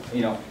know,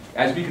 you know,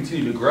 as we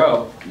continue to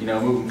grow, you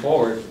know, moving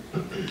forward,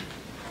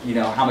 you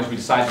know, how much we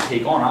decide to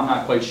take on. I'm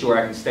not quite sure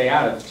I can stay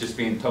out of just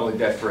being totally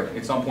debt-free.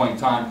 At some point in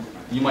time,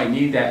 you might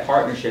need that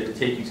partnership to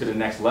take you to the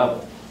next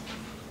level.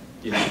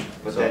 You know,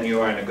 but then you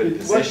are in a good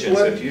position.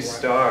 So if you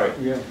start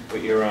Yeah.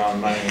 with your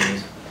own money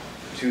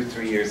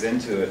 2-3 years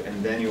into it,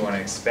 and then you want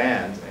to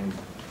expand, and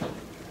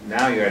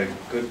now you're at a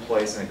good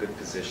place and a good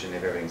position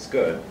if everything's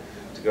good,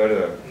 to go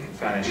to a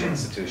financial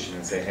institution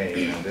and say,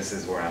 hey, you know, this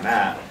is where I'm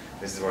at,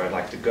 this is where I'd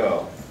like to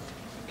go.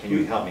 Can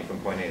you help me from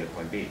point A to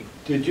point B?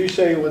 Did you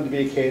say you wanted to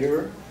be a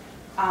caterer?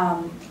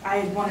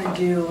 I want to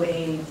do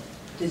a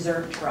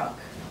dessert truck.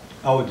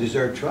 Oh, a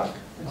dessert truck?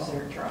 A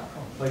dessert truck.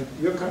 Like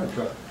your kind of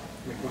truck?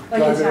 Like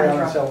Drive his it kind of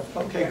around and truck.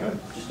 sell. Okay, good.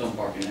 just don't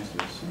park in next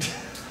to us.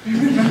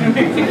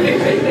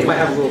 Might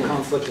have a little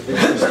conflict of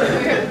interest.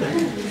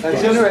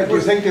 That's interesting. Do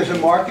you think there's a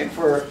market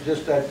for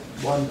just that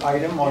one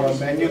item on a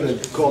menu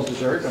that's called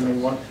dessert? I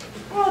mean, one.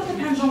 Well, it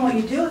depends on what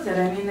you do with it.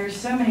 I mean, there's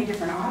so many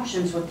different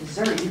options with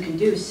dessert. You can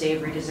do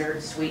savory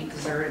dessert, sweet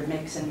dessert,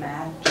 mix and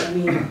match. I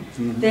mean,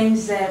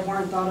 things that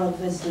weren't thought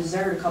of as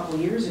dessert a couple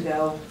years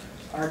ago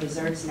our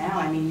desserts now.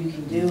 I mean, you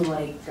can do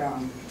like,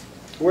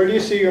 Where do you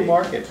see your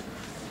market?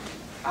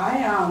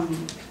 I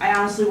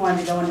honestly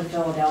wanted to go into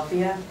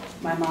Philadelphia.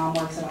 My mom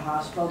works at a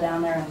hospital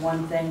down there, and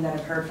one thing that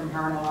I've heard from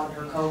her and a lot of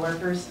her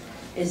coworkers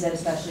is that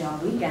especially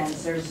on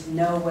weekends, there's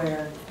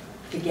nowhere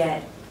to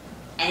get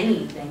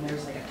anything.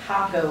 There's like a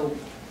taco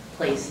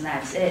place and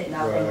that's it,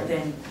 nothing Right.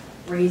 within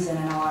reason,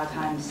 and a lot of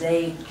times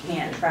they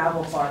can't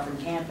travel far from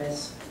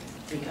campus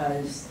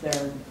because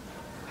they're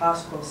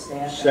hospital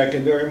staff.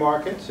 Secondary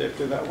markets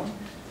after that one?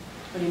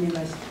 What do you mean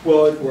by,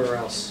 Well, Where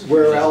else?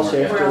 where else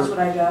after? where else would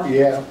I go?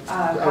 Yeah.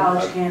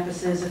 College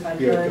campuses if I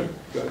Yeah, could.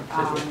 good.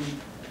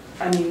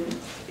 I mean,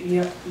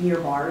 near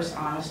bars,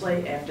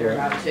 honestly, after Right.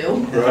 about 2.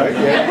 Right,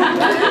 yeah.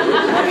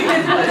 I mean,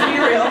 let's be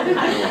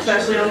real,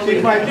 especially on the See,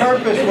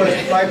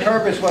 weekends. my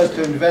purpose was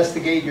to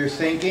investigate your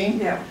thinking,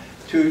 Yeah.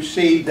 to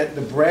see that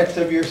the breadth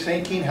of your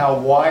thinking, how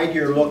wide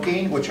you're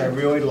looking, which I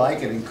really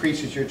like. It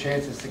increases your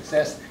chance of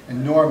success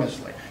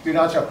enormously. You're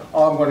not saying,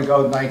 oh, I'm going to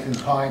go 9th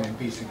and Pine and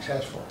be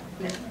successful.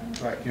 Yeah.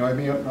 Right, you know what I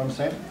mean, you know what I'm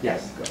saying?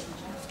 Yes.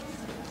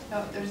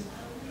 Oh, there's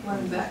one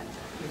in the back.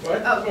 If I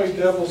can play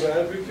devil's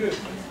advocate,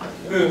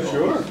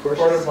 Sure, of course.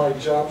 part of my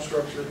job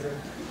structure here.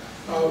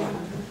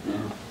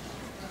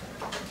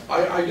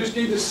 I just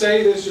need to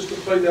say this just to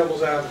play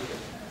devil's advocate.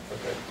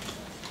 Okay.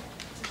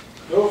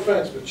 No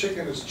offense, but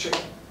chicken is chicken.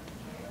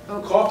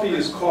 Coffee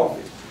is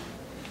coffee.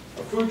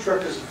 A food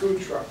truck is a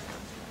food truck.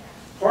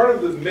 Part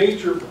of the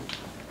major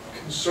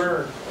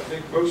concern I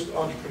think most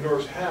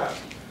entrepreneurs have,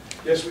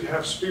 yes, we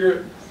have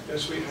spirit,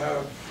 yes, we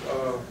have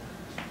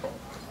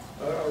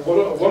a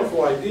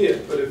wonderful idea,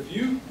 but if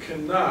you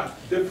cannot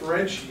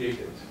differentiate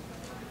it,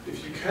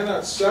 if you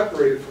cannot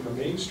separate it from the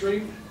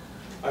mainstream,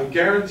 I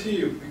guarantee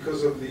you,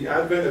 because of the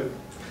advent of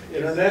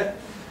internet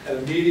and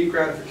immediate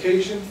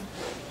gratification,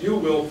 you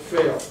will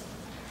fail.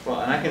 Well,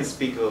 and I can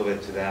speak a little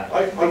bit to that.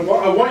 I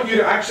want you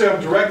to, actually,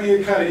 I'm directing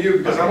it kind of you,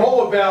 because I'm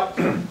all about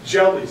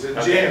jellies and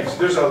Okay. jams.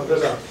 There's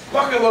a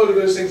bucket load of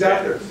those things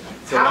out there.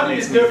 So How what do you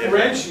makes me different?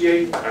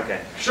 differentiate Okay.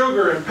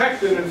 sugar and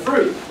pectin and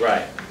fruit?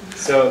 Right.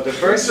 So the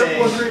first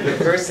Simple thing, ingredient.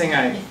 the first thing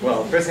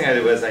I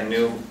did was I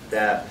knew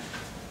that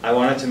I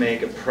wanted to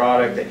make a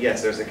product that,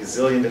 yes, there's a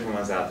gazillion different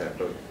ones out there,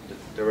 but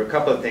there were a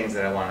couple of things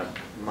that I wanted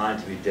mine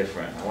to be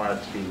different. I wanted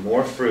it to be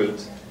more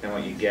fruit than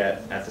what you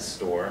get at the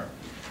store.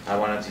 I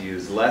wanted to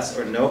use less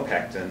or no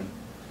pectin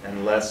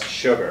and less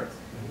sugar.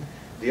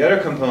 The other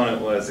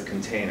component was a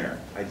container.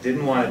 I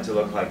didn't want it to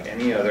look like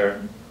any other.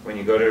 When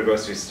you go to a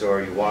grocery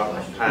store, you walk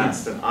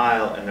past an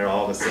aisle and they're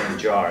all the same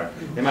jar.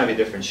 They might be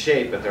different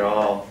shape, but they're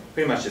all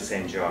pretty much the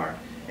same jar.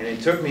 And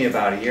it took me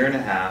about 1.5 years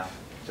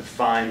to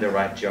find the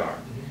right jar.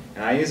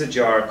 And I use a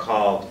jar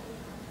called,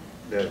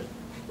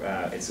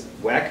 it's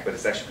Weck, but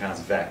it's actually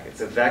pronounced Weck.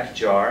 It's a Weck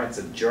jar. It's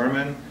a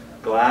German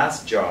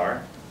glass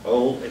jar.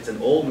 It's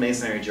an old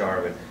masonry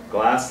jar with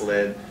glass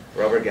lid,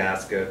 rubber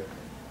gasket,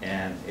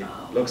 and it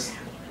looks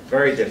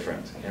very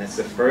different. And it's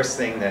the first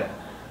thing that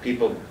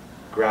people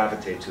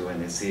gravitate to when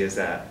they see us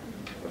at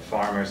a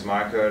farmer's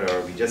market,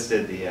 or we just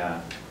did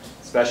the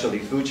specialty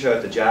food show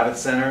at the Javits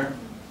Center,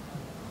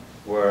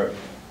 where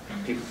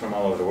people from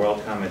all over the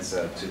world come. It's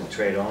to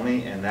trade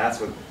only, and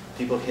that's what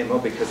people came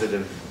up because of the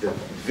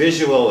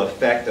visual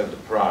effect of the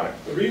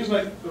product. The reason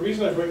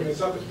I bring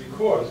this up is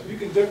because if you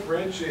can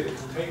differentiate a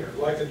container,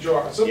 like a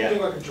jar, something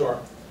like a jar,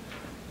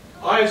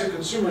 I as a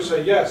consumer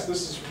say, yes,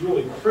 this is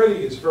really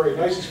pretty, it's very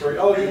nice, it's very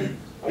elegant,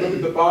 I look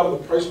at the bottom, the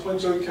price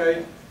point's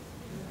okay,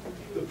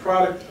 the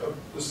product,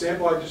 the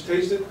sample I just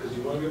tasted, because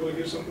you want to be able to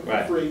give something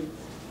for free,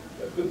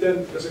 but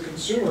then as a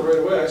consumer right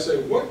away I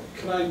say, what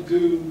can I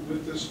do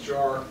with this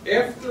jar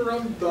after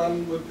I'm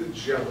done with the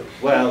jelly?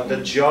 Well, the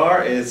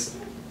jar is,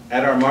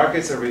 at our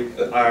markets,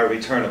 are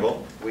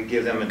returnable. We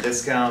give them a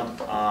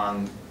discount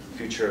on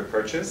future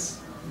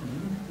purchase.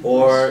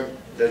 Or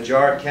the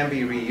jar can be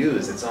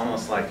reused. It's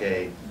almost like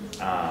a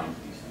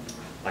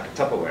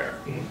Tupperware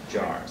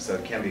jar, so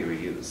it can be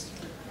reused.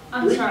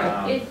 I'm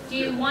sorry, if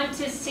you want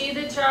to see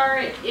the jar,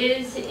 it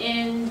is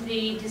in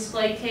the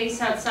display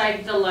case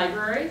outside the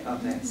library. Oh,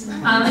 thanks. It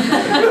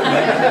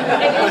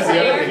is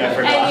there,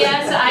 and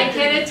yes, I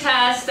can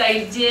attest,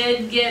 I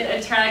did get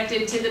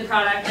attracted to the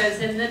product. I was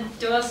in the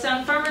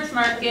Doylestown Farmers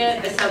Market,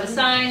 I saw the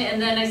sign,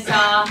 and then I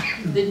saw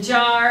the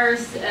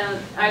jars.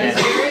 I was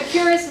very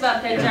curious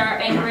about that jar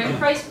and great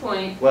price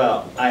point.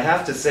 Well, I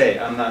have to say,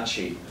 I'm not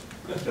cheap.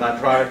 My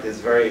product is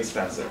very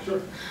expensive.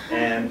 Sure.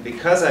 And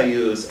because I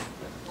use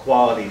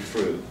quality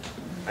fruit,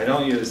 I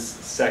don't use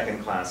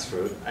second-class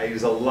fruit. I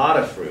use a lot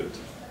of fruit,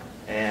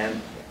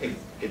 and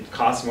it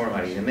costs more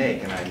money to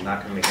make, and I'm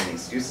not going to make any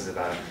excuses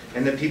about it.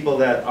 And the people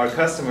that our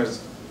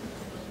customers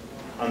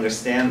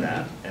understand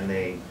that, and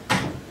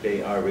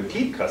they are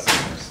repeat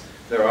customers.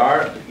 You're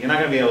not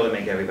going to be able to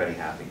make everybody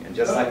happy. And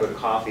just like with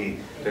coffee,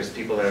 there's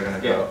people that are going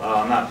to go,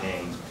 oh, I'm not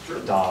paying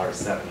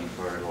 $1.70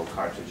 for a little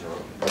cartridge,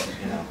 or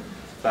you know.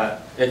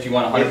 But If you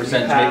want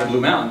 100% Jamaican Blue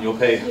Mountain, you'll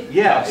pay.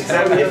 yeah,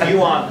 exactly. If you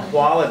want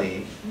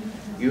quality,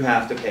 you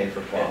have to pay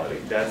for quality.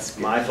 That's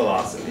my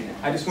philosophy.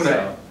 I just want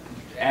to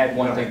add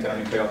one thing to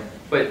that.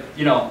 But,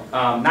 you know,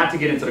 not to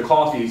get into the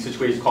coffee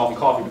situation,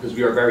 coffee, because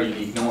we are very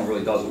unique. No one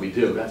really does what we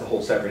do. That's a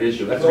whole separate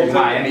issue. That's the reason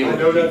why I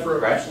know that for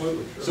right?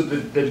 absolutely. So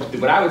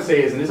what I would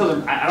say is, and this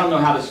doesn't, I don't know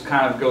how this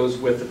kind of goes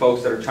with the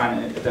folks that are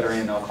that are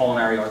in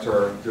culinary arts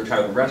or they're trying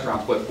to open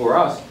restaurants, but for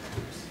us,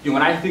 you know,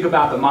 when I think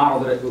about the model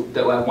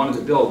that I wanted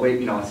to build,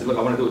 you know, I said, look,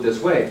 I want to do it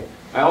this way.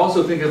 I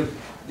also think of,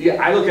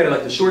 I look at it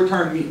like the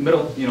short-term,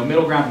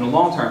 middle ground and the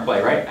long-term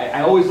play, right?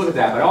 I always look at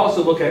that, but I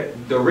also look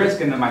at the risk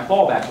and then my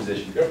fallback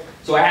position. Yep.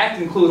 So I have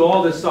to include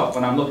all this stuff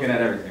when I'm looking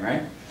at everything,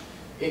 right?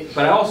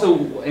 But I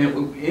also,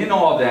 in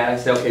all of that, I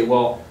say, okay,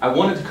 well, I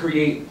wanted to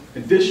create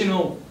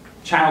additional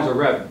channels of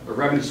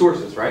revenue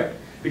sources, right?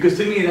 Because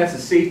to me, that's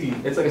a safety,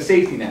 it's like a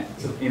safety net.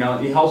 You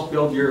know, it helps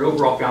build your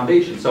overall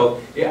foundation.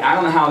 So I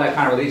don't know how that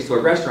kind of relates to a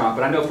restaurant,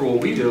 but I know for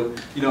what we do,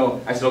 you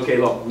know, I said, okay,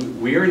 look,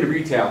 we're into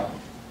retail,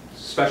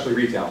 especially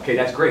retail. Okay,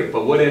 that's great,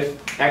 but what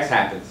if X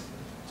happens?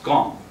 It's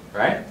gone,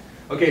 right?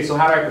 Okay, so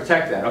how do I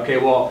protect that? Okay,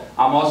 well,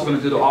 I'm also going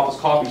to do the office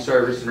coffee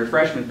service and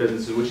refreshment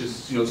businesses, which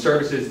is, you know,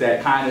 services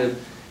that kind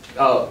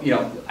of, you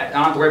know, I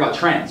don't have to worry about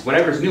trends.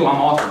 Whatever's new, I'm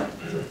offering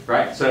it,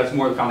 right? So that's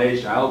more the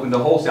foundation. I opened the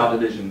wholesale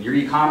division, your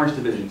e-commerce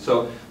division.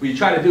 So what you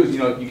try to do is, you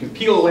know, you can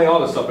peel away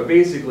all this stuff, but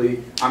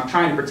basically, I'm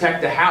trying to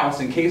protect the house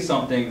in case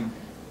something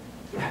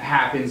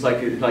happens, like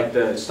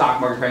the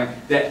stock market,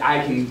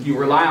 that you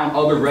rely on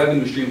other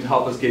revenue streams to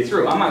help us get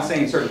through. I'm not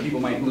saying certain people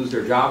might lose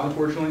their jobs,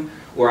 unfortunately,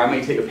 or I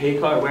may take a pay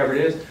cut, or whatever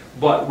it is,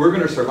 but we're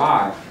going to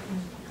survive,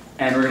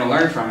 and we're going to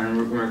learn from it,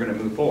 and we're going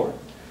to move forward.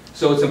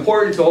 So it's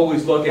important to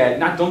always look at,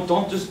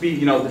 don't just be,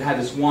 you know, have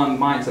this one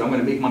mindset, I'm going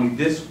to make money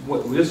this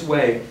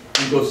way,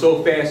 and go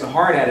so fast and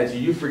hard at it, so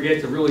you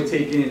forget to really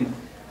take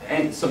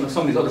in some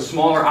of these other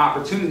smaller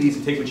opportunities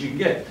and take what you can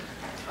get.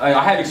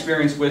 I have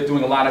experience with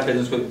doing a lot of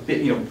business with,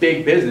 you know,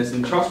 big business,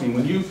 and trust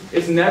me,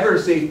 it's never a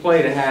safe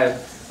play to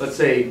have, let's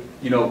say,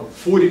 you know,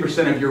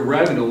 40% of your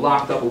revenue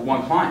locked up with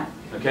one client,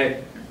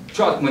 okay?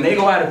 Trust, when they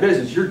go out of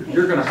business, you're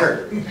going to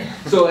hurt.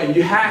 So, and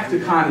you have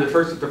to kind of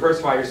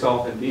diversify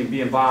yourself and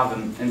be involved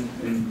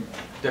in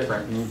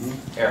different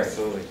areas.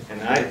 Absolutely.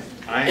 And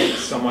I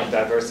somewhat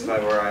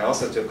diversified where I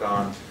also took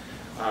on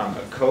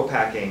a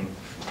co-packing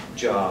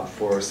job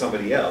for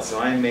somebody else. So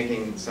I'm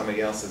making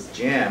somebody else's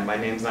jam. My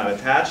name's not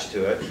attached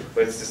to it,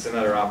 but it's just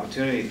another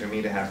opportunity for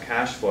me to have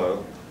cash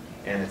flow,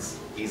 and it's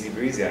easy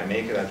breezy. I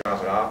make it, I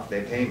drop it off,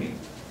 they pay me.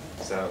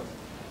 So,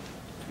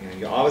 you know,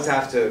 you always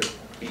have to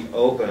be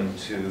open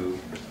to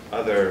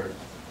other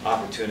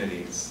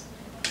opportunities.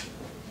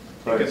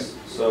 Right.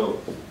 So,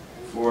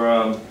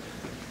 for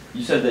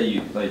you said that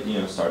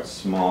you start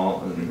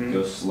small and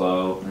go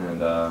slow,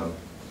 and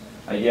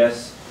I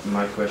guess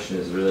my question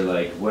is really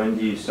like, when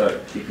do you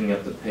start picking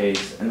up the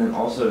pace? And then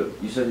also,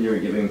 you said you were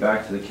giving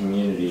back to the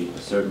community a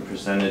certain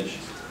percentage.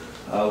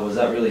 Was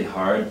that really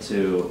hard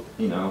to,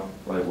 you know,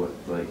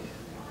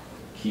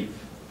 keep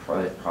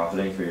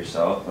profiting for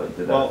yourself? Like,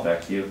 did that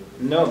affect you?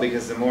 No,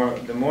 because the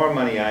more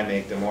money I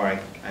make, the more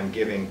I'm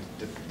giving.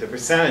 The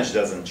percentage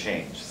doesn't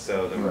change.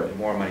 So the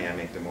more money I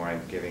make, the more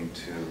I'm giving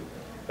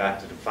back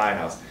to the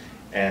Firehouse.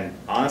 And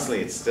honestly,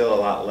 it's still a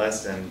lot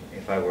less than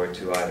if I were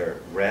to either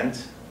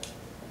rent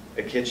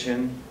a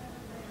kitchen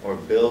or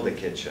build a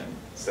kitchen.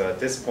 So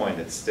at this point,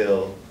 it's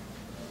still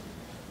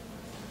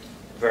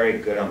very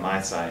good on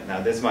my side.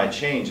 Now, this might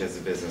change as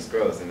the business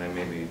grows, and then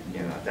maybe, you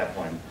know, at that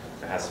point,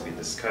 there has to be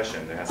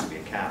discussion, there has to be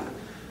a cap.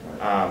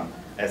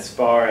 As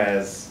far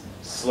as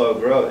slow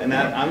growth, and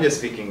I'm just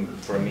speaking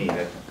for me,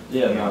 that,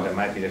 that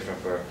might be different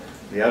for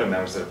the other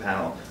members of the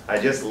panel. I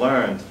just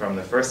learned from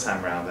the first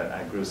time around that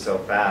I grew so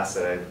fast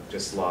that I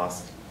just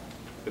lost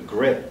the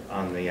grip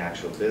on the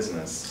actual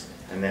business.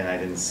 And then I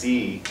didn't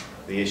see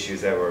the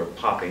issues that were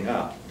popping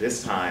up.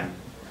 This time,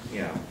 you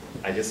know,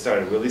 I just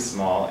started really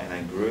small, and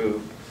I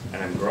grew,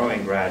 and I'm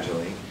growing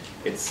gradually.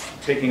 It's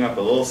picking up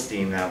a little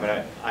steam now,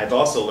 but I've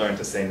also learned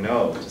to say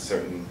no to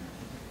certain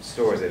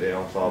stores that they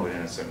don't fall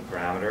within a certain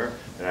parameter,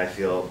 that I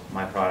feel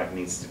my product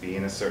needs to be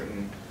in a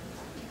certain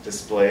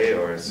display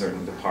or a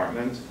certain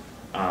department.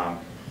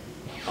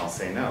 I'll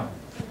say no.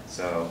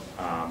 So,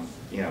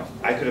 you know,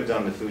 I could have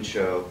done the food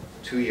show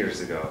 2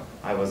 years ago.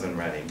 I wasn't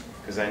ready,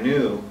 because I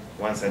knew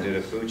once I do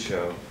the food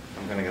show,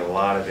 I'm going to get a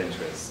lot of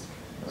interest.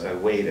 So I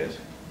waited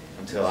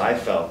until I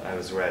felt I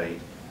was ready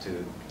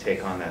to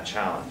take on that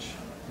challenge.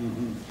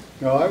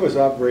 No, I was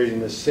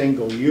operating a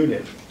single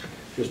unit,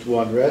 just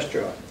one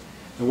restaurant,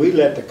 and we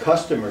let the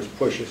customers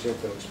push us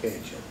into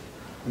expansion.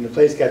 When the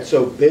place got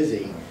so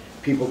busy,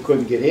 people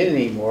couldn't get in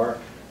anymore.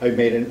 I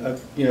made I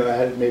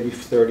had maybe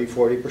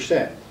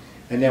 30–40%,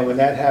 and then when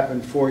that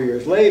happened 4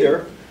 years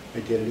later, I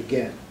did it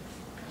again.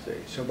 See?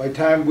 So by the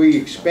time we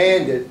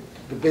expanded,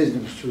 the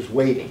business was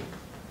waiting.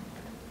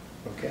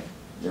 Okay.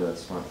 Yeah,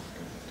 that's fine.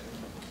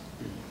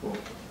 Cool.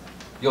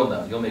 You'll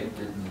know. You'll make.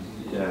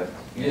 Yeah.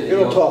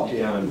 It'll talk to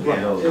you.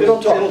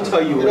 It'll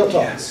tell you. It'll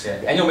talk.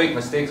 Yeah. And you'll make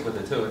mistakes with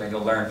it too, and then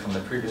you'll learn from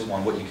the previous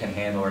one what you can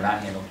handle or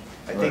not handle.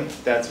 I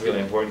think that's really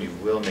important. You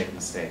will make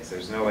mistakes.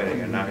 There's no way that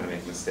you're not going to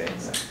make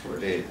mistakes.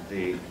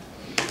 The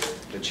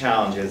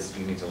challenge is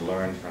you need to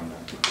learn from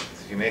them.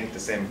 If you make the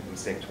same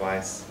mistake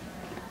twice,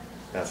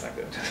 that's not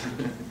good.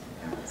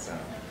 So.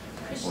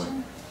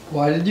 Christian?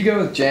 Why did you go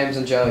with jams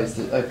and jellies?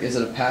 Is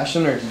it a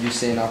passion or did you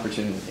see an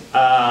opportunity?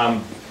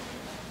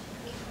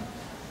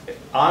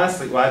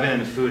 Honestly, well, I've been in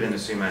the food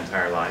industry my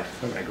entire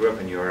life. I grew up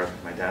in Europe.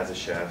 My dad's a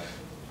chef,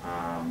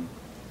 and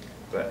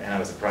I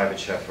was a private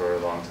chef for a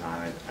long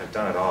time. I've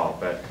done it all,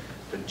 but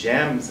the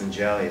jams and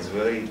jellies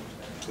really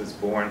was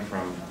born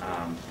from,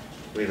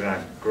 believe it or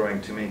not,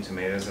 growing too many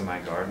tomatoes in my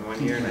garden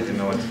one year, and I didn't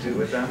know what to do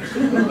with them.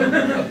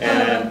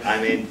 And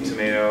I made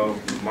tomato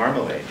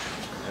marmalade,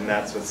 and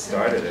that's what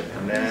started it.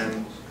 And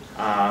then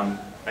I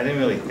didn't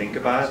really think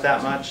about it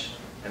that much.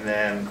 And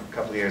then a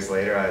couple of years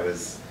later, I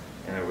was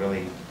in a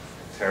really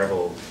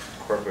terrible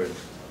corporate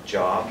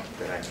job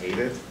that I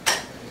hated,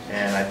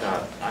 and I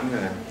thought, I'm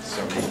going to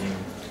start making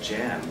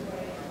jam.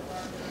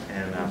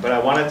 And but I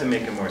wanted to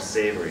make it more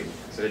savory.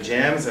 So the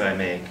jams that I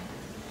make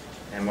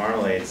and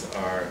marmalades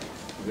are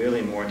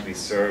really more to be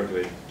served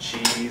with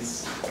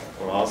cheese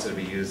or also to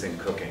be used in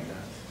cooking.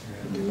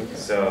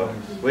 So,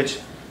 which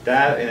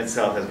that in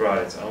itself has brought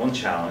its own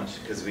challenge,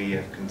 because we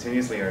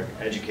continuously are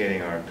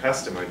educating our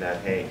customer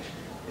that, hey,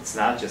 it's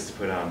not just to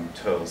put on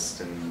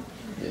toast and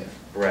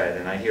bread,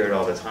 and I hear it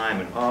all the time,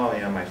 and oh,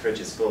 you know, my fridge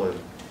is full of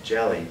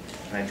jelly,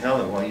 and I tell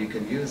them, well, you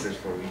can use it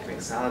you can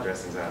make salad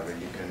dressings out of it,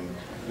 you can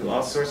do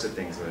all sorts of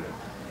things with it.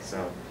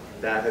 So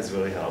that has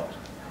really helped.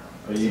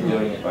 Are you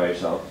doing it by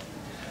yourself?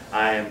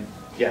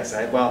 Yes,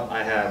 I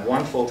have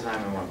one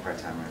full-time and one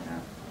part-time right now,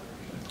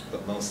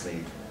 but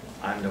mostly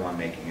I'm the one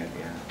making it,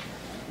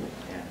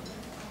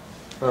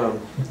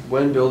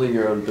 When building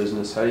your own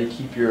business, how do you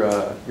keep your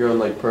own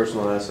like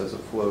personal assets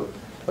afloat?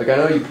 Like I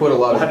know you put a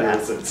lot of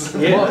assets. I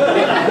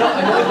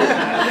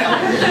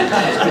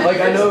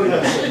know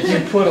you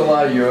put a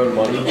lot of your own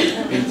money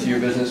into your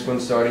business when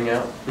starting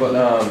out, but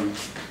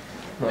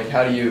like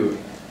how do you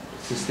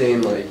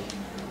sustain, like,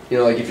 you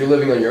know, like if you're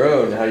living on your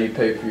own, how do you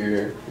pay for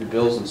your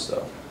bills and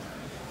stuff?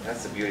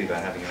 That's the beauty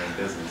about having your own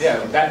business.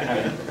 Yeah,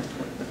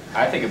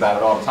 I think about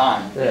it all the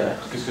time. Yeah.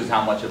 Just because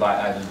how much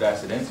I've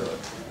invested into it.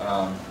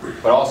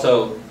 But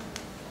also,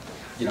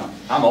 you know,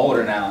 I'm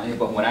older now,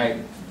 but when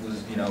I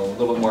was, you know, a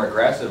little bit more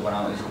aggressive when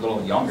I was a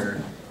little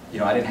younger, you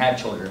know, I didn't have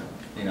children,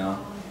 you know.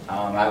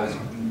 I was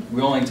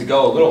willing to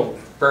go a little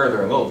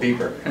further, a little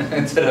deeper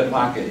into the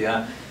pocket,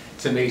 yeah,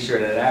 to make sure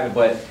that it happened.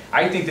 But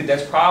I think that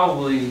that's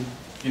probably,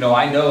 you know,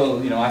 I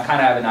know, you know, I kind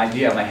of have an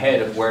idea in my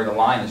head of where the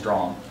line is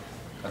drawn,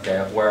 okay,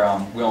 of where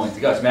I'm willing to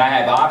go. So, I mean, I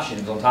have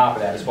options on top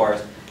of that as far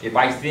as if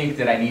I think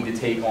that I need to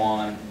take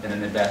on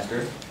an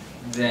investor,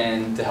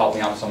 then to help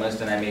me out with some of this,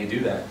 then I may do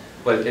that.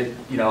 But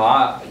you know,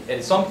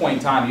 at some point in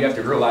time, you have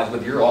to realize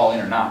whether you're all in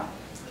or not.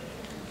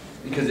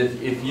 Because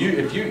if you're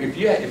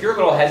a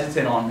little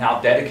hesitant on how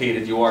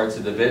dedicated you are to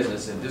the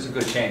business, then there's a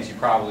good chance you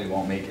probably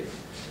won't make it.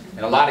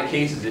 In a lot of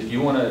cases, if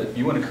you want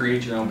to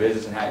create your own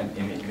business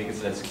and make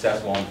it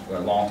successful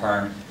and long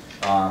term,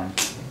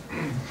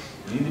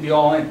 you need to be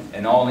all in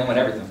with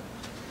everything.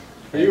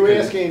 Are you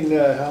asking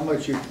how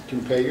much you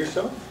can pay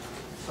yourself?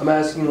 I'm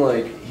asking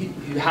like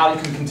how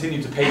you can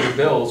continue to pay your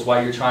bills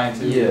while you're trying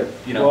to,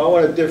 you know. Well, I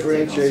want to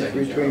differentiate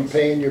between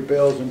paying your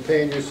bills and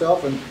paying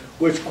yourself, and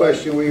which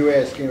question were you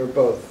asking, or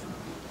both?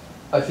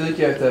 I feel like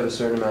you have to have a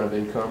certain amount of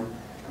income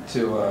to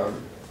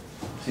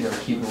you know,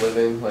 keep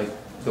living like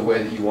the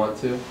way that you want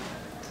to.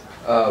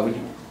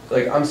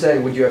 I'm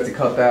saying, would you have to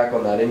cut back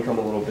on that income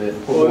a little bit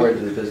and put more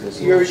into the business?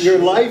 Your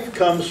life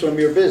comes from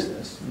your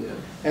business,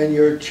 and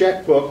your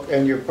checkbook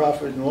and your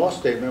profit and loss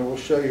statement will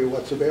show you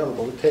what's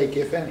available to take,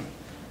 if any.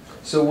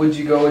 So would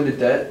you go into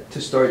debt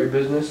to start your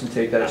business and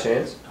take that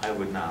chance? I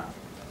would not.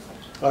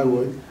 I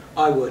would.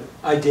 I would.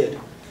 I did.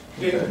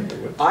 Tell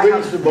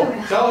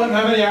him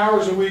how many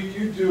hours a week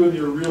you do in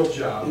your real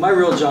job. My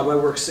real job, I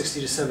work 60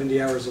 to 70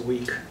 hours a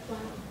week.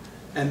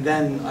 And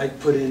then I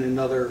put in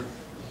another,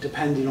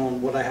 depending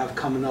on what I have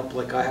coming up,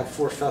 like I have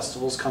 4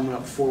 festivals coming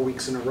up 4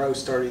 weeks in a row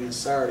starting this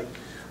Saturday.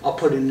 I'll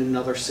put in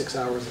another 6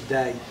 hours a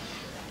day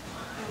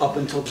up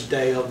until the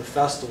day of the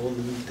festival, and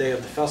then the day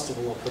of the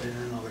festival I'll put in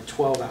another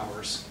 12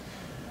 hours.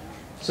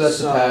 So that's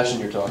the passion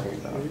you're talking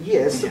about?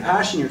 Yeah, it's the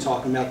passion you're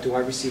talking about. Do I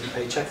receive a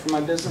paycheck for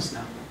my business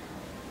now?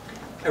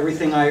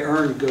 Everything I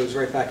earn goes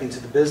right back into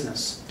the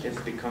business.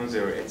 It becomes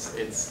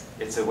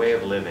it's a way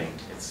of living.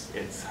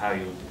 It's how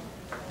you,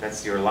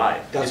 that's your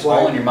life. That's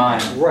why, all in your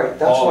mind. Right.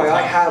 That's why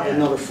I have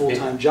another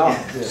full-time job,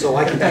 so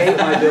I can pay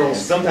my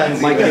bills. Sometimes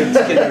my kids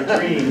get their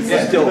dreams.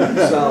 Still,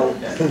 so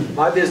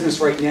my business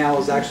right now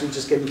is actually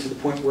just getting to the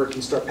point where it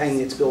can start paying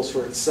its bills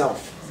for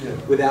itself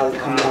without it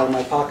coming out of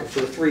my pocket.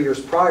 For the 3 years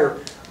prior,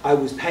 I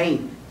was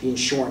paying the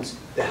insurance,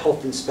 the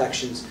health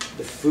inspections,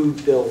 the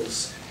food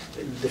bills,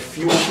 the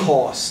fuel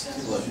costs,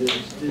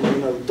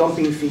 the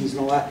dumping fees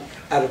and all that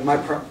out of my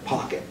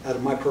pocket, out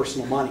of my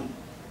personal money.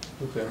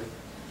 Okay.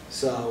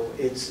 So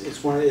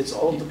it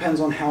all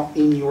depends on how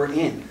in you're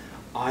in.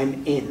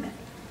 I'm in.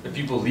 If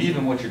you believe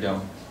in what you're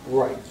doing,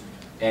 right,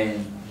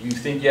 and you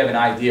think you have an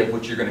idea of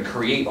what you're going to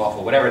create off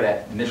of whatever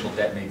that initial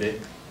debt may be,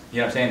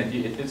 you know what I'm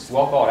saying? If it's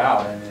well thought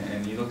out,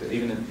 and you look at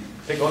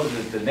take a look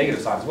at the negative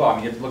side as well. I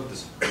mean, you have to look at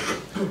this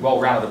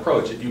well-rounded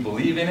approach. If you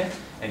believe in it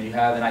and you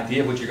have an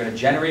idea of what you're going to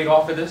generate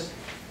off of this,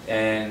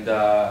 And,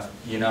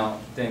 you know,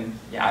 then,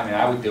 yeah, I mean,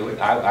 I would do it.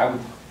 I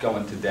would go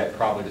into debt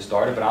probably to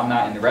start it, but I'm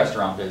not in the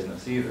restaurant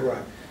business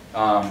either.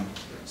 Right.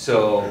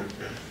 So,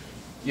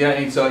 yeah,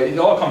 and so it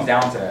all comes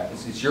down to that.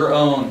 It's your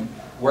own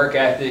work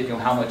ethic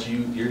and how much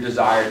your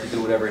desire to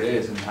do whatever it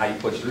is and how you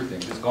push through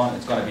things. It's going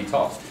to be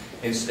tough.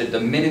 It's the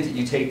minute that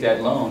you take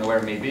that loan or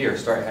whatever it may be or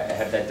start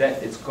have that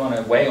debt, it's going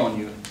to weigh on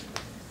you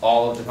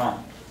all of the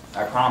time.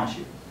 I promise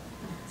you.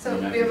 So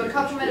we have a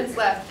couple minutes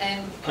left,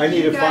 and I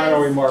need a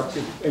final remark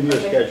in your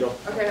Okay. schedule.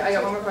 Okay, I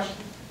got one more question.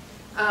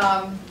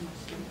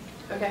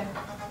 Okay.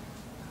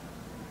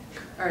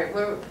 All right.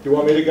 Well, Do you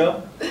want me to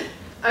go?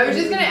 I was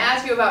just going to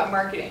ask you about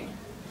marketing.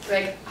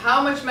 Like,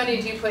 how much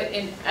money do you put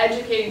in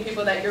educating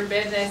people that your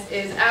business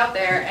is out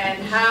there,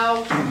 and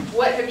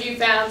what have you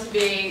found to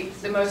be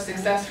the most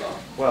successful?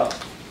 Well,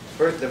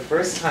 for the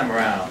first time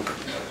around,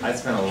 I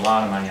spent a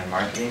lot of money on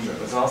marketing, but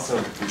it was also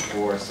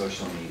before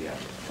social media.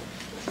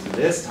 So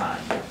this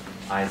time,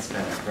 I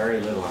spent very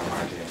little on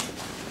marketing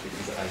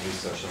because I use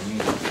social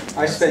media.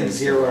 I spend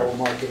zero on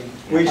marketing.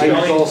 We I use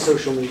spend- all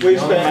social media. We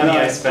The only spent money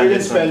I none. spend We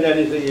didn't is on- spend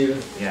anything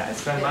either. Yeah, I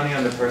spend money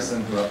on the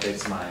person who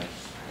updates my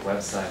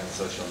website and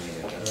social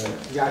media. That's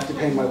it. You have to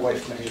pay my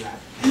wife to do that.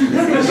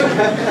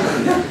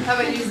 How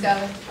about you,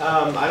 Skylar?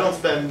 I don't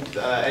spend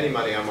any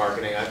money on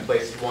marketing. I've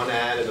placed one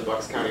ad in the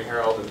Bucks County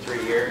Herald in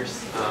 3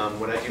 years.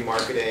 When I do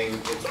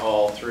marketing, it's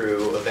all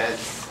through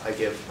events. I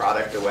give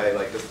product away.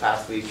 Like this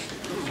past week,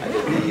 I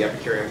did the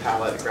Epicurean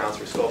palette at Grounds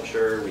for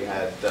Sculpture. We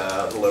had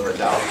a little over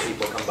 1,000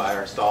 people come by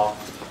our stall.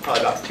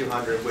 Probably about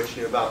 200 of which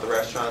knew about the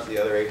restaurant. The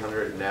other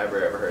 800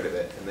 never ever heard of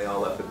it. And they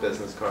all left with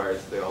business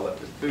cards. They all left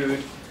with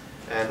food.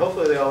 And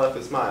hopefully they all left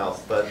with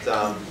smiles. But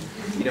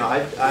you know,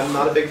 I'm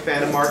not a big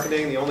fan of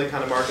marketing. The only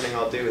kind of marketing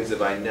I'll do is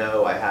if I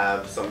know I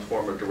have some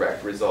form of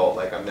direct result.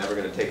 Like I'm never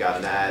going to take out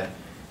an ad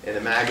in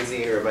a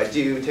magazine, or if I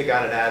do take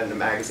out an ad in a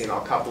magazine,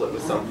 I'll couple it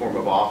with some form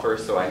of offer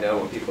so I know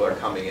when people are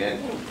coming in.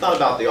 It's not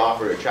about the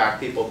offer to attract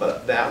people,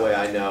 but that way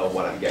I know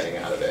what I'm getting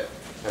out of it.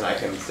 And I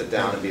can sit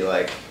down and be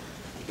like,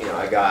 you know,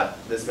 I got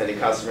this many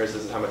customers,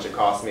 this is how much it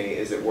cost me,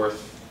 is it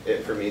worth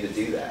it for me to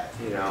do that,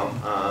 you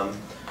know?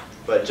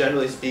 But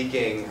generally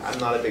speaking, I'm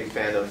not a big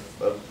fan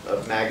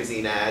of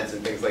magazine ads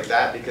and things like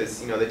that because,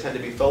 you know, they tend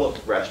to be full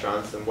of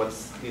restaurants and what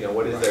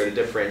is there to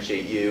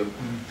differentiate you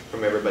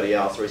from everybody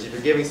else. Whereas if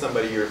you're giving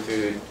somebody your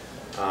food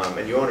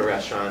and you own a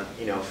restaurant,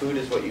 you know, food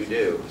is what you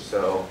do.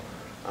 So,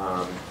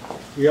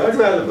 Yeah, I'd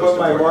rather Most put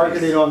my important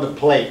marketing piece. on the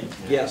plate.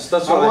 Yes,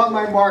 that's I what want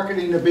my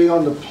marketing to be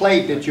on the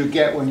plate that you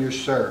get when you're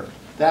served.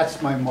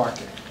 That's my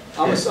marketing.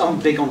 I'm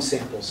big on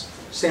samples.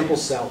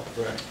 Samples sell.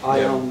 Right.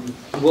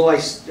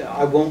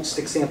 I won't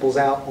stick samples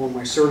out on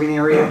my serving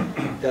area.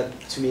 That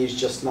to me is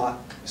just not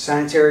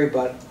sanitary,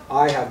 but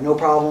I have no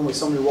problem with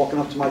somebody walking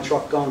up to my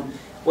truck going,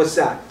 "What's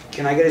that?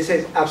 Can I get a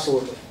taste?"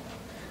 Absolutely.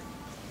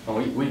 Well,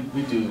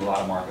 we do a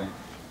lot of marketing.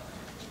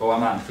 Well, I'm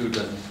not in the food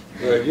business.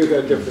 Right, you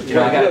got different. You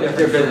know, I got a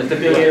different business. The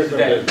thing is different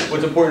that business.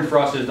 what's important for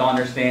us is to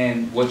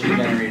understand what you're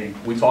generating.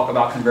 We talk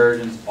about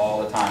conversions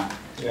all the time.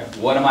 Yeah.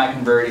 What am I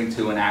converting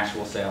to an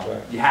actual sale?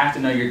 Right. You have to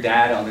know your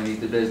data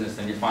underneath the business,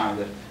 and you're fine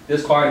with it.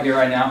 This card here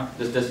right now,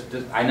 this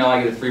I know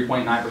I get a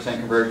 3.9%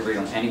 conversion rate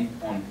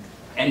on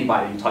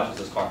anybody who touches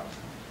this card.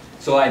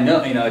 So I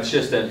know, you know, it's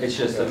just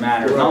a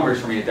matter of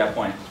numbers for me at that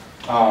point.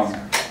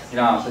 You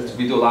know,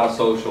 we do a lot of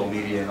social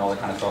media and all that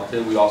kind of stuff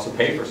too. We also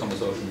pay for some of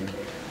the social media.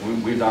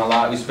 We've done a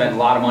lot. We spent a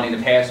lot of money in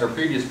the past our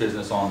previous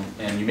business on,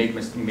 and you made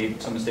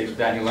some mistakes with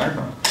that, and you learn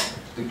from it.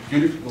 The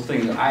beautiful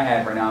thing that I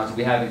have right now is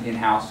we have an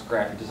in-house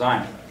graphic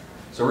designer.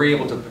 So we're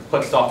able to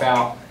put stuff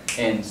out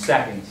in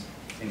seconds,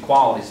 in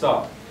quality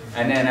stuff.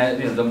 And then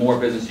you know, the more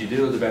business you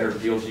do, the better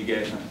deals you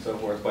get and so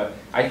forth. But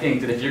I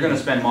think that if you're going to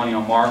spend money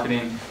on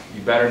marketing,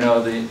 you better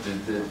know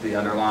the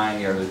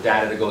underlying or the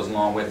data that goes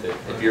along with it.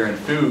 If you're in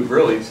food,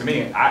 really, to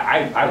me,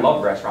 I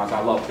love restaurants,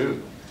 I love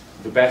food.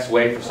 The best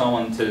way for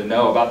someone to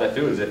know about that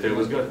food is if it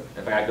was good,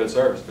 if I had good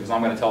service, because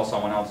I'm going to tell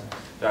someone else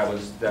that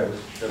was.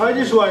 I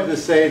just wanted to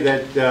say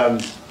that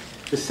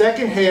the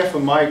second half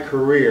of my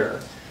career,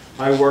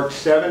 I worked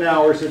 7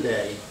 hours a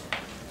day,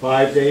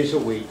 5 days a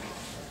week.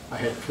 I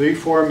had 3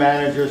 floor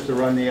managers to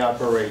run the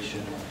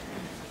operation,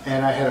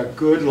 and I had a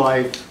good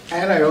life,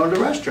 and I owned a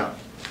restaurant,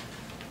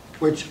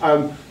 which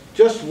I'm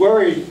just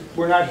worried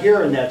we're not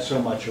hearing that so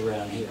much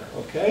around here,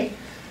 okay?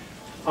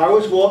 I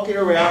was walking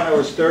around, I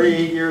was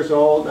 38 years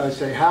old, I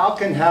say, how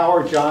can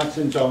Howard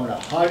Johnson's own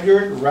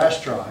 100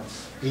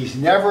 restaurants? He's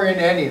never in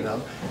any of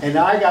them, and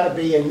I gotta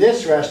be in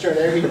this restaurant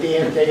every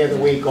damn day of the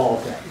week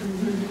all day.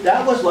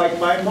 That was like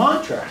my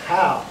mantra,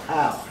 how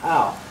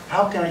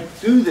can I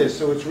do this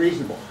so it's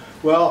reasonable?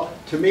 Well,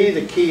 to me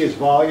the key is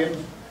volume.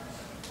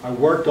 I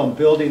worked on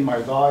building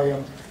my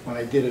volume. When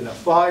I did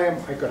enough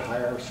volume, I could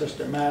hire an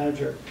assistant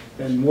manager.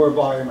 Then more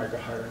volume, I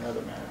could hire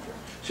another manager.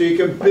 So you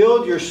can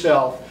build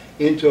yourself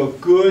into a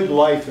good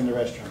life in the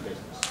restaurant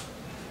business.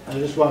 I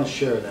just want to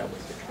share that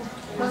with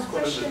you. My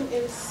question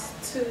is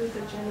to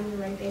the gentleman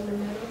right there in the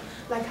middle.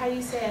 Like how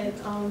you said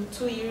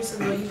 2 years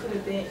ago you could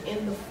have been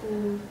in the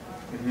food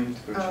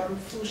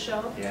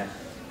show. Yeah.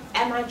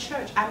 At my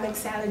church, I make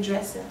salad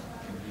dressing.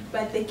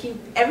 but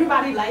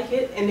everybody like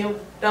it and they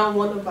don't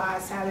want to buy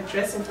salad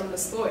dressing from the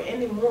store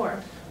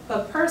anymore.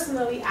 But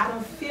personally, I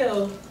don't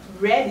feel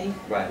ready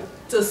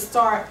to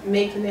start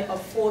making it a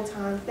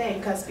full-time thing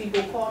because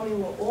people call me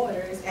with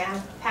orders and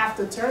I have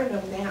to turn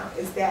them down.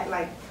 Is that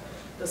like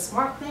the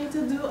smart thing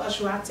to do, or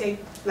should I take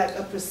like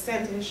a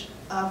percentage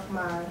of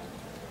my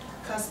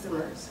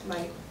customers?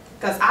 Like,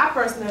 because I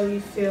personally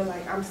feel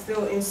like I'm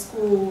still in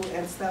school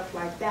and stuff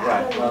like that.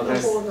 I don't want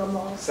to hold them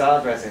off.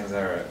 Salad dressings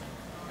are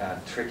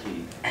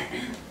tricky.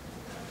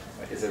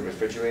 Is it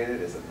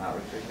refrigerated? Is it not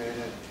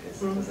refrigerated?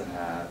 Does it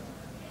have?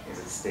 Is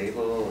it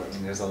stable? I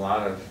mean, there's a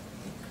lot of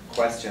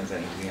questions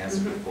that need to be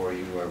answered before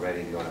you are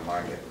ready to go to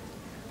market.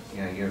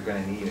 You know, you're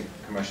going to need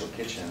a commercial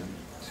kitchen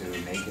to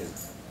make it.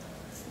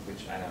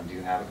 Which I don't. Do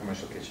you have a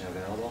commercial kitchen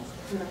available?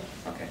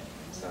 No. Okay,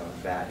 so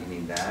you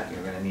need that.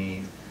 You're going to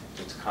need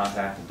to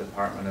contact the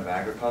Department of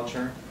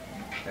Agriculture.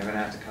 They're going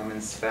to have to come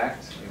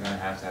inspect. You're going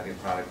to have your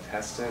product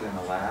tested in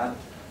a lab.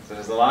 So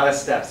there's a lot of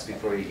steps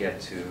before you get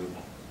to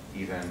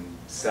even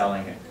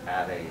selling it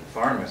at a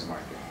farmer's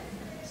market.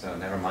 So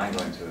never mind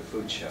going to a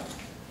food show.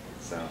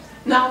 So.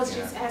 No, I was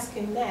just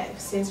asking that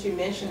since you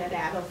mentioned that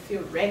I don't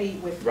feel ready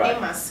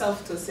within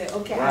myself to say,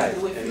 okay, I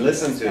do it. And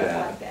listen to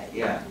that. Like that.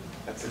 Yeah,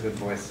 that's a good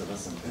voice to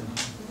listen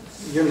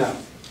to. You know.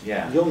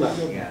 Yeah. You'll know.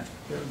 Yeah.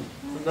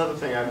 Another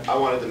thing I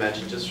wanted to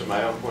mention, just from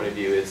my own point of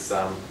view, is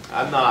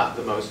I'm not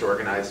the most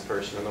organized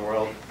person in the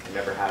world. I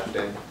never have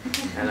been.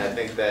 And I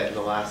think that in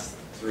the last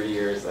 3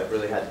 years, I've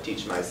really had to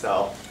teach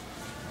myself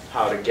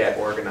how to get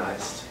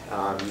organized.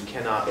 You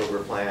cannot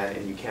overplan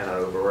and you cannot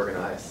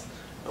over-organize.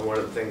 And one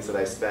of the things that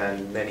I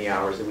spend many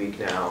hours a week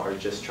now are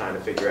just trying to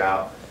figure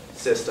out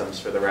systems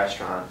for the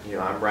restaurant. You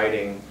know, I'm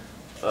writing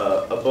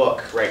a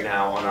book right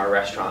now on our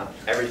restaurant,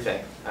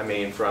 everything. I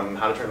mean, from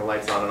how to turn the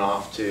lights on and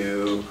off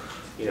to,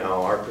 you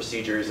know, our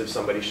procedures if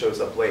somebody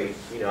shows up late.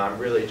 You know, I'm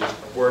really just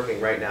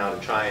working right now to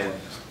try and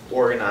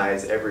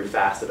organize every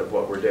facet of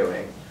what we're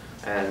doing.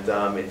 And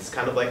it's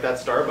kind of like that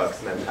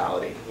Starbucks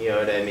mentality, you know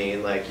what I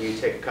mean? Like, you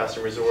take a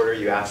customer's order,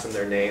 you ask them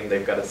their name,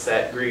 they've got a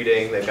set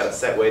greeting, they've got a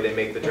set way they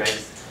make the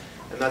drinks.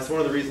 And that's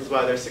one of the reasons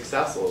why they're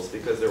successful, is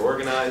because they're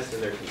organized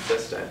and they're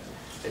consistent.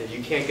 And if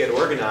you can't get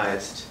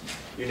organized,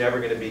 you're never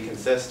going to be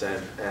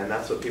consistent. And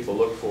that's what people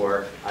look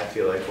for, I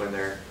feel like, when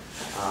they're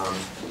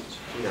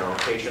you know,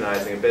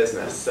 patronizing a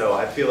business. So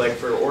I feel like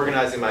for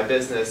organizing my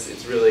business,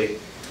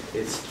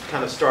 it's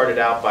kind of started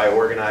out by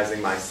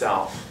organizing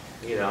myself,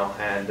 you know,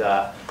 and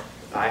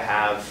I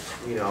have,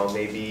 you know,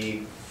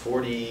 maybe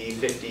 40,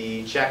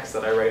 50 checks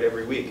that I write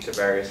every week to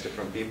various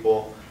different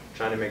people,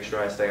 trying to make sure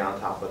I stay on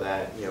top of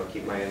that, you know,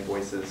 keep my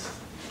invoices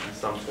in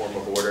some form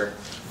of order,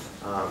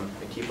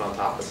 and keep on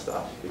top of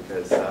stuff,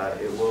 because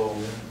it'll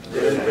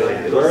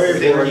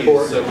sink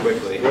you so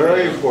quickly.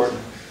 Very important.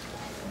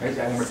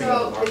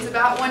 So it's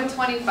about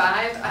 1:25.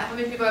 How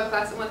many people have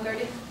class at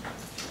 1:30?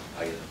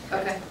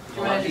 Okay. Do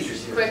you want to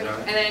just quick,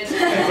 and then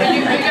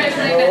you guys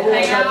need to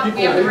hang out.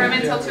 We have the room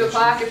until 2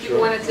 o'clock if people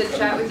wanted to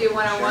chat with you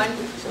one-on-one.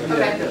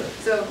 Okay.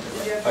 So.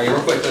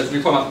 Real quick, as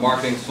we're talking about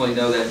marketing, just want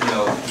to know that, you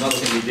know, another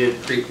thing we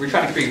did, we're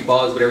trying to create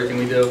buzz with everything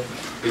we do,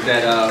 is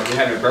that we're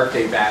having a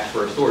birthday bash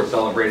for a store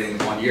celebrating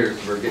 1 year,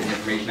 so we're getting the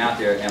information out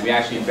there, and we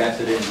actually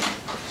invested in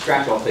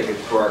scratch-off tickets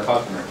for our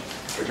customers,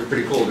 which are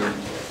pretty cool.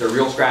 They're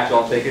real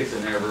scratch-off tickets,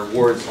 and they're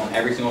rewards on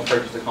every single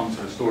purchase that comes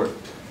to the store.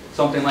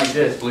 Something like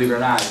this, believe it or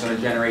not, is going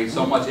to generate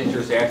so much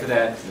interest after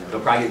that. They'll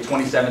probably get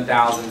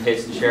 27,000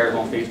 hits and shares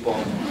on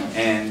Facebook,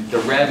 and the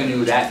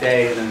revenue that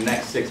day and in the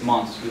next 6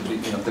 months, you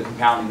know, the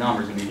compounding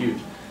number is going to be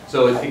huge.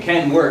 So it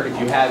can work if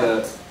you have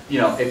a,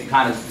 you know, if you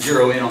kind of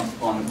zero in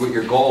on what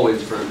your goal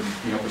is for,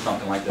 you know, for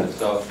something like this.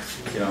 So,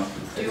 you know.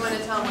 Do you want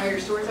to tell them where your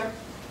stores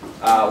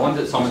are? One's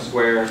at Summit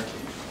Square,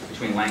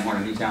 between Langhorne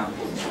and Newtown.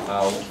 You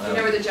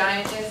know where the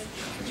Giant is?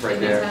 It's right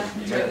there.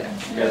 It's right there.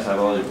 You guys have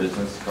all your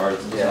business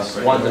cards and stuff,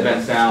 right? One's at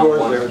Ben Sound,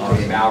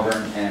 one's in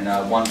Malvern,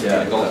 and one's in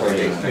Gulfport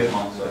Days next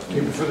month. So.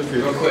 Keep it for the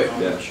future. Real quick.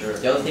 Yeah, sure.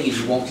 The other thing is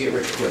you won't get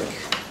rich quick.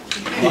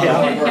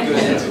 Yeah. Work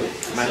goes into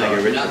it. Might not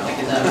get rich Not at all.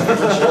 thinking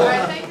that. All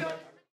right, thank you.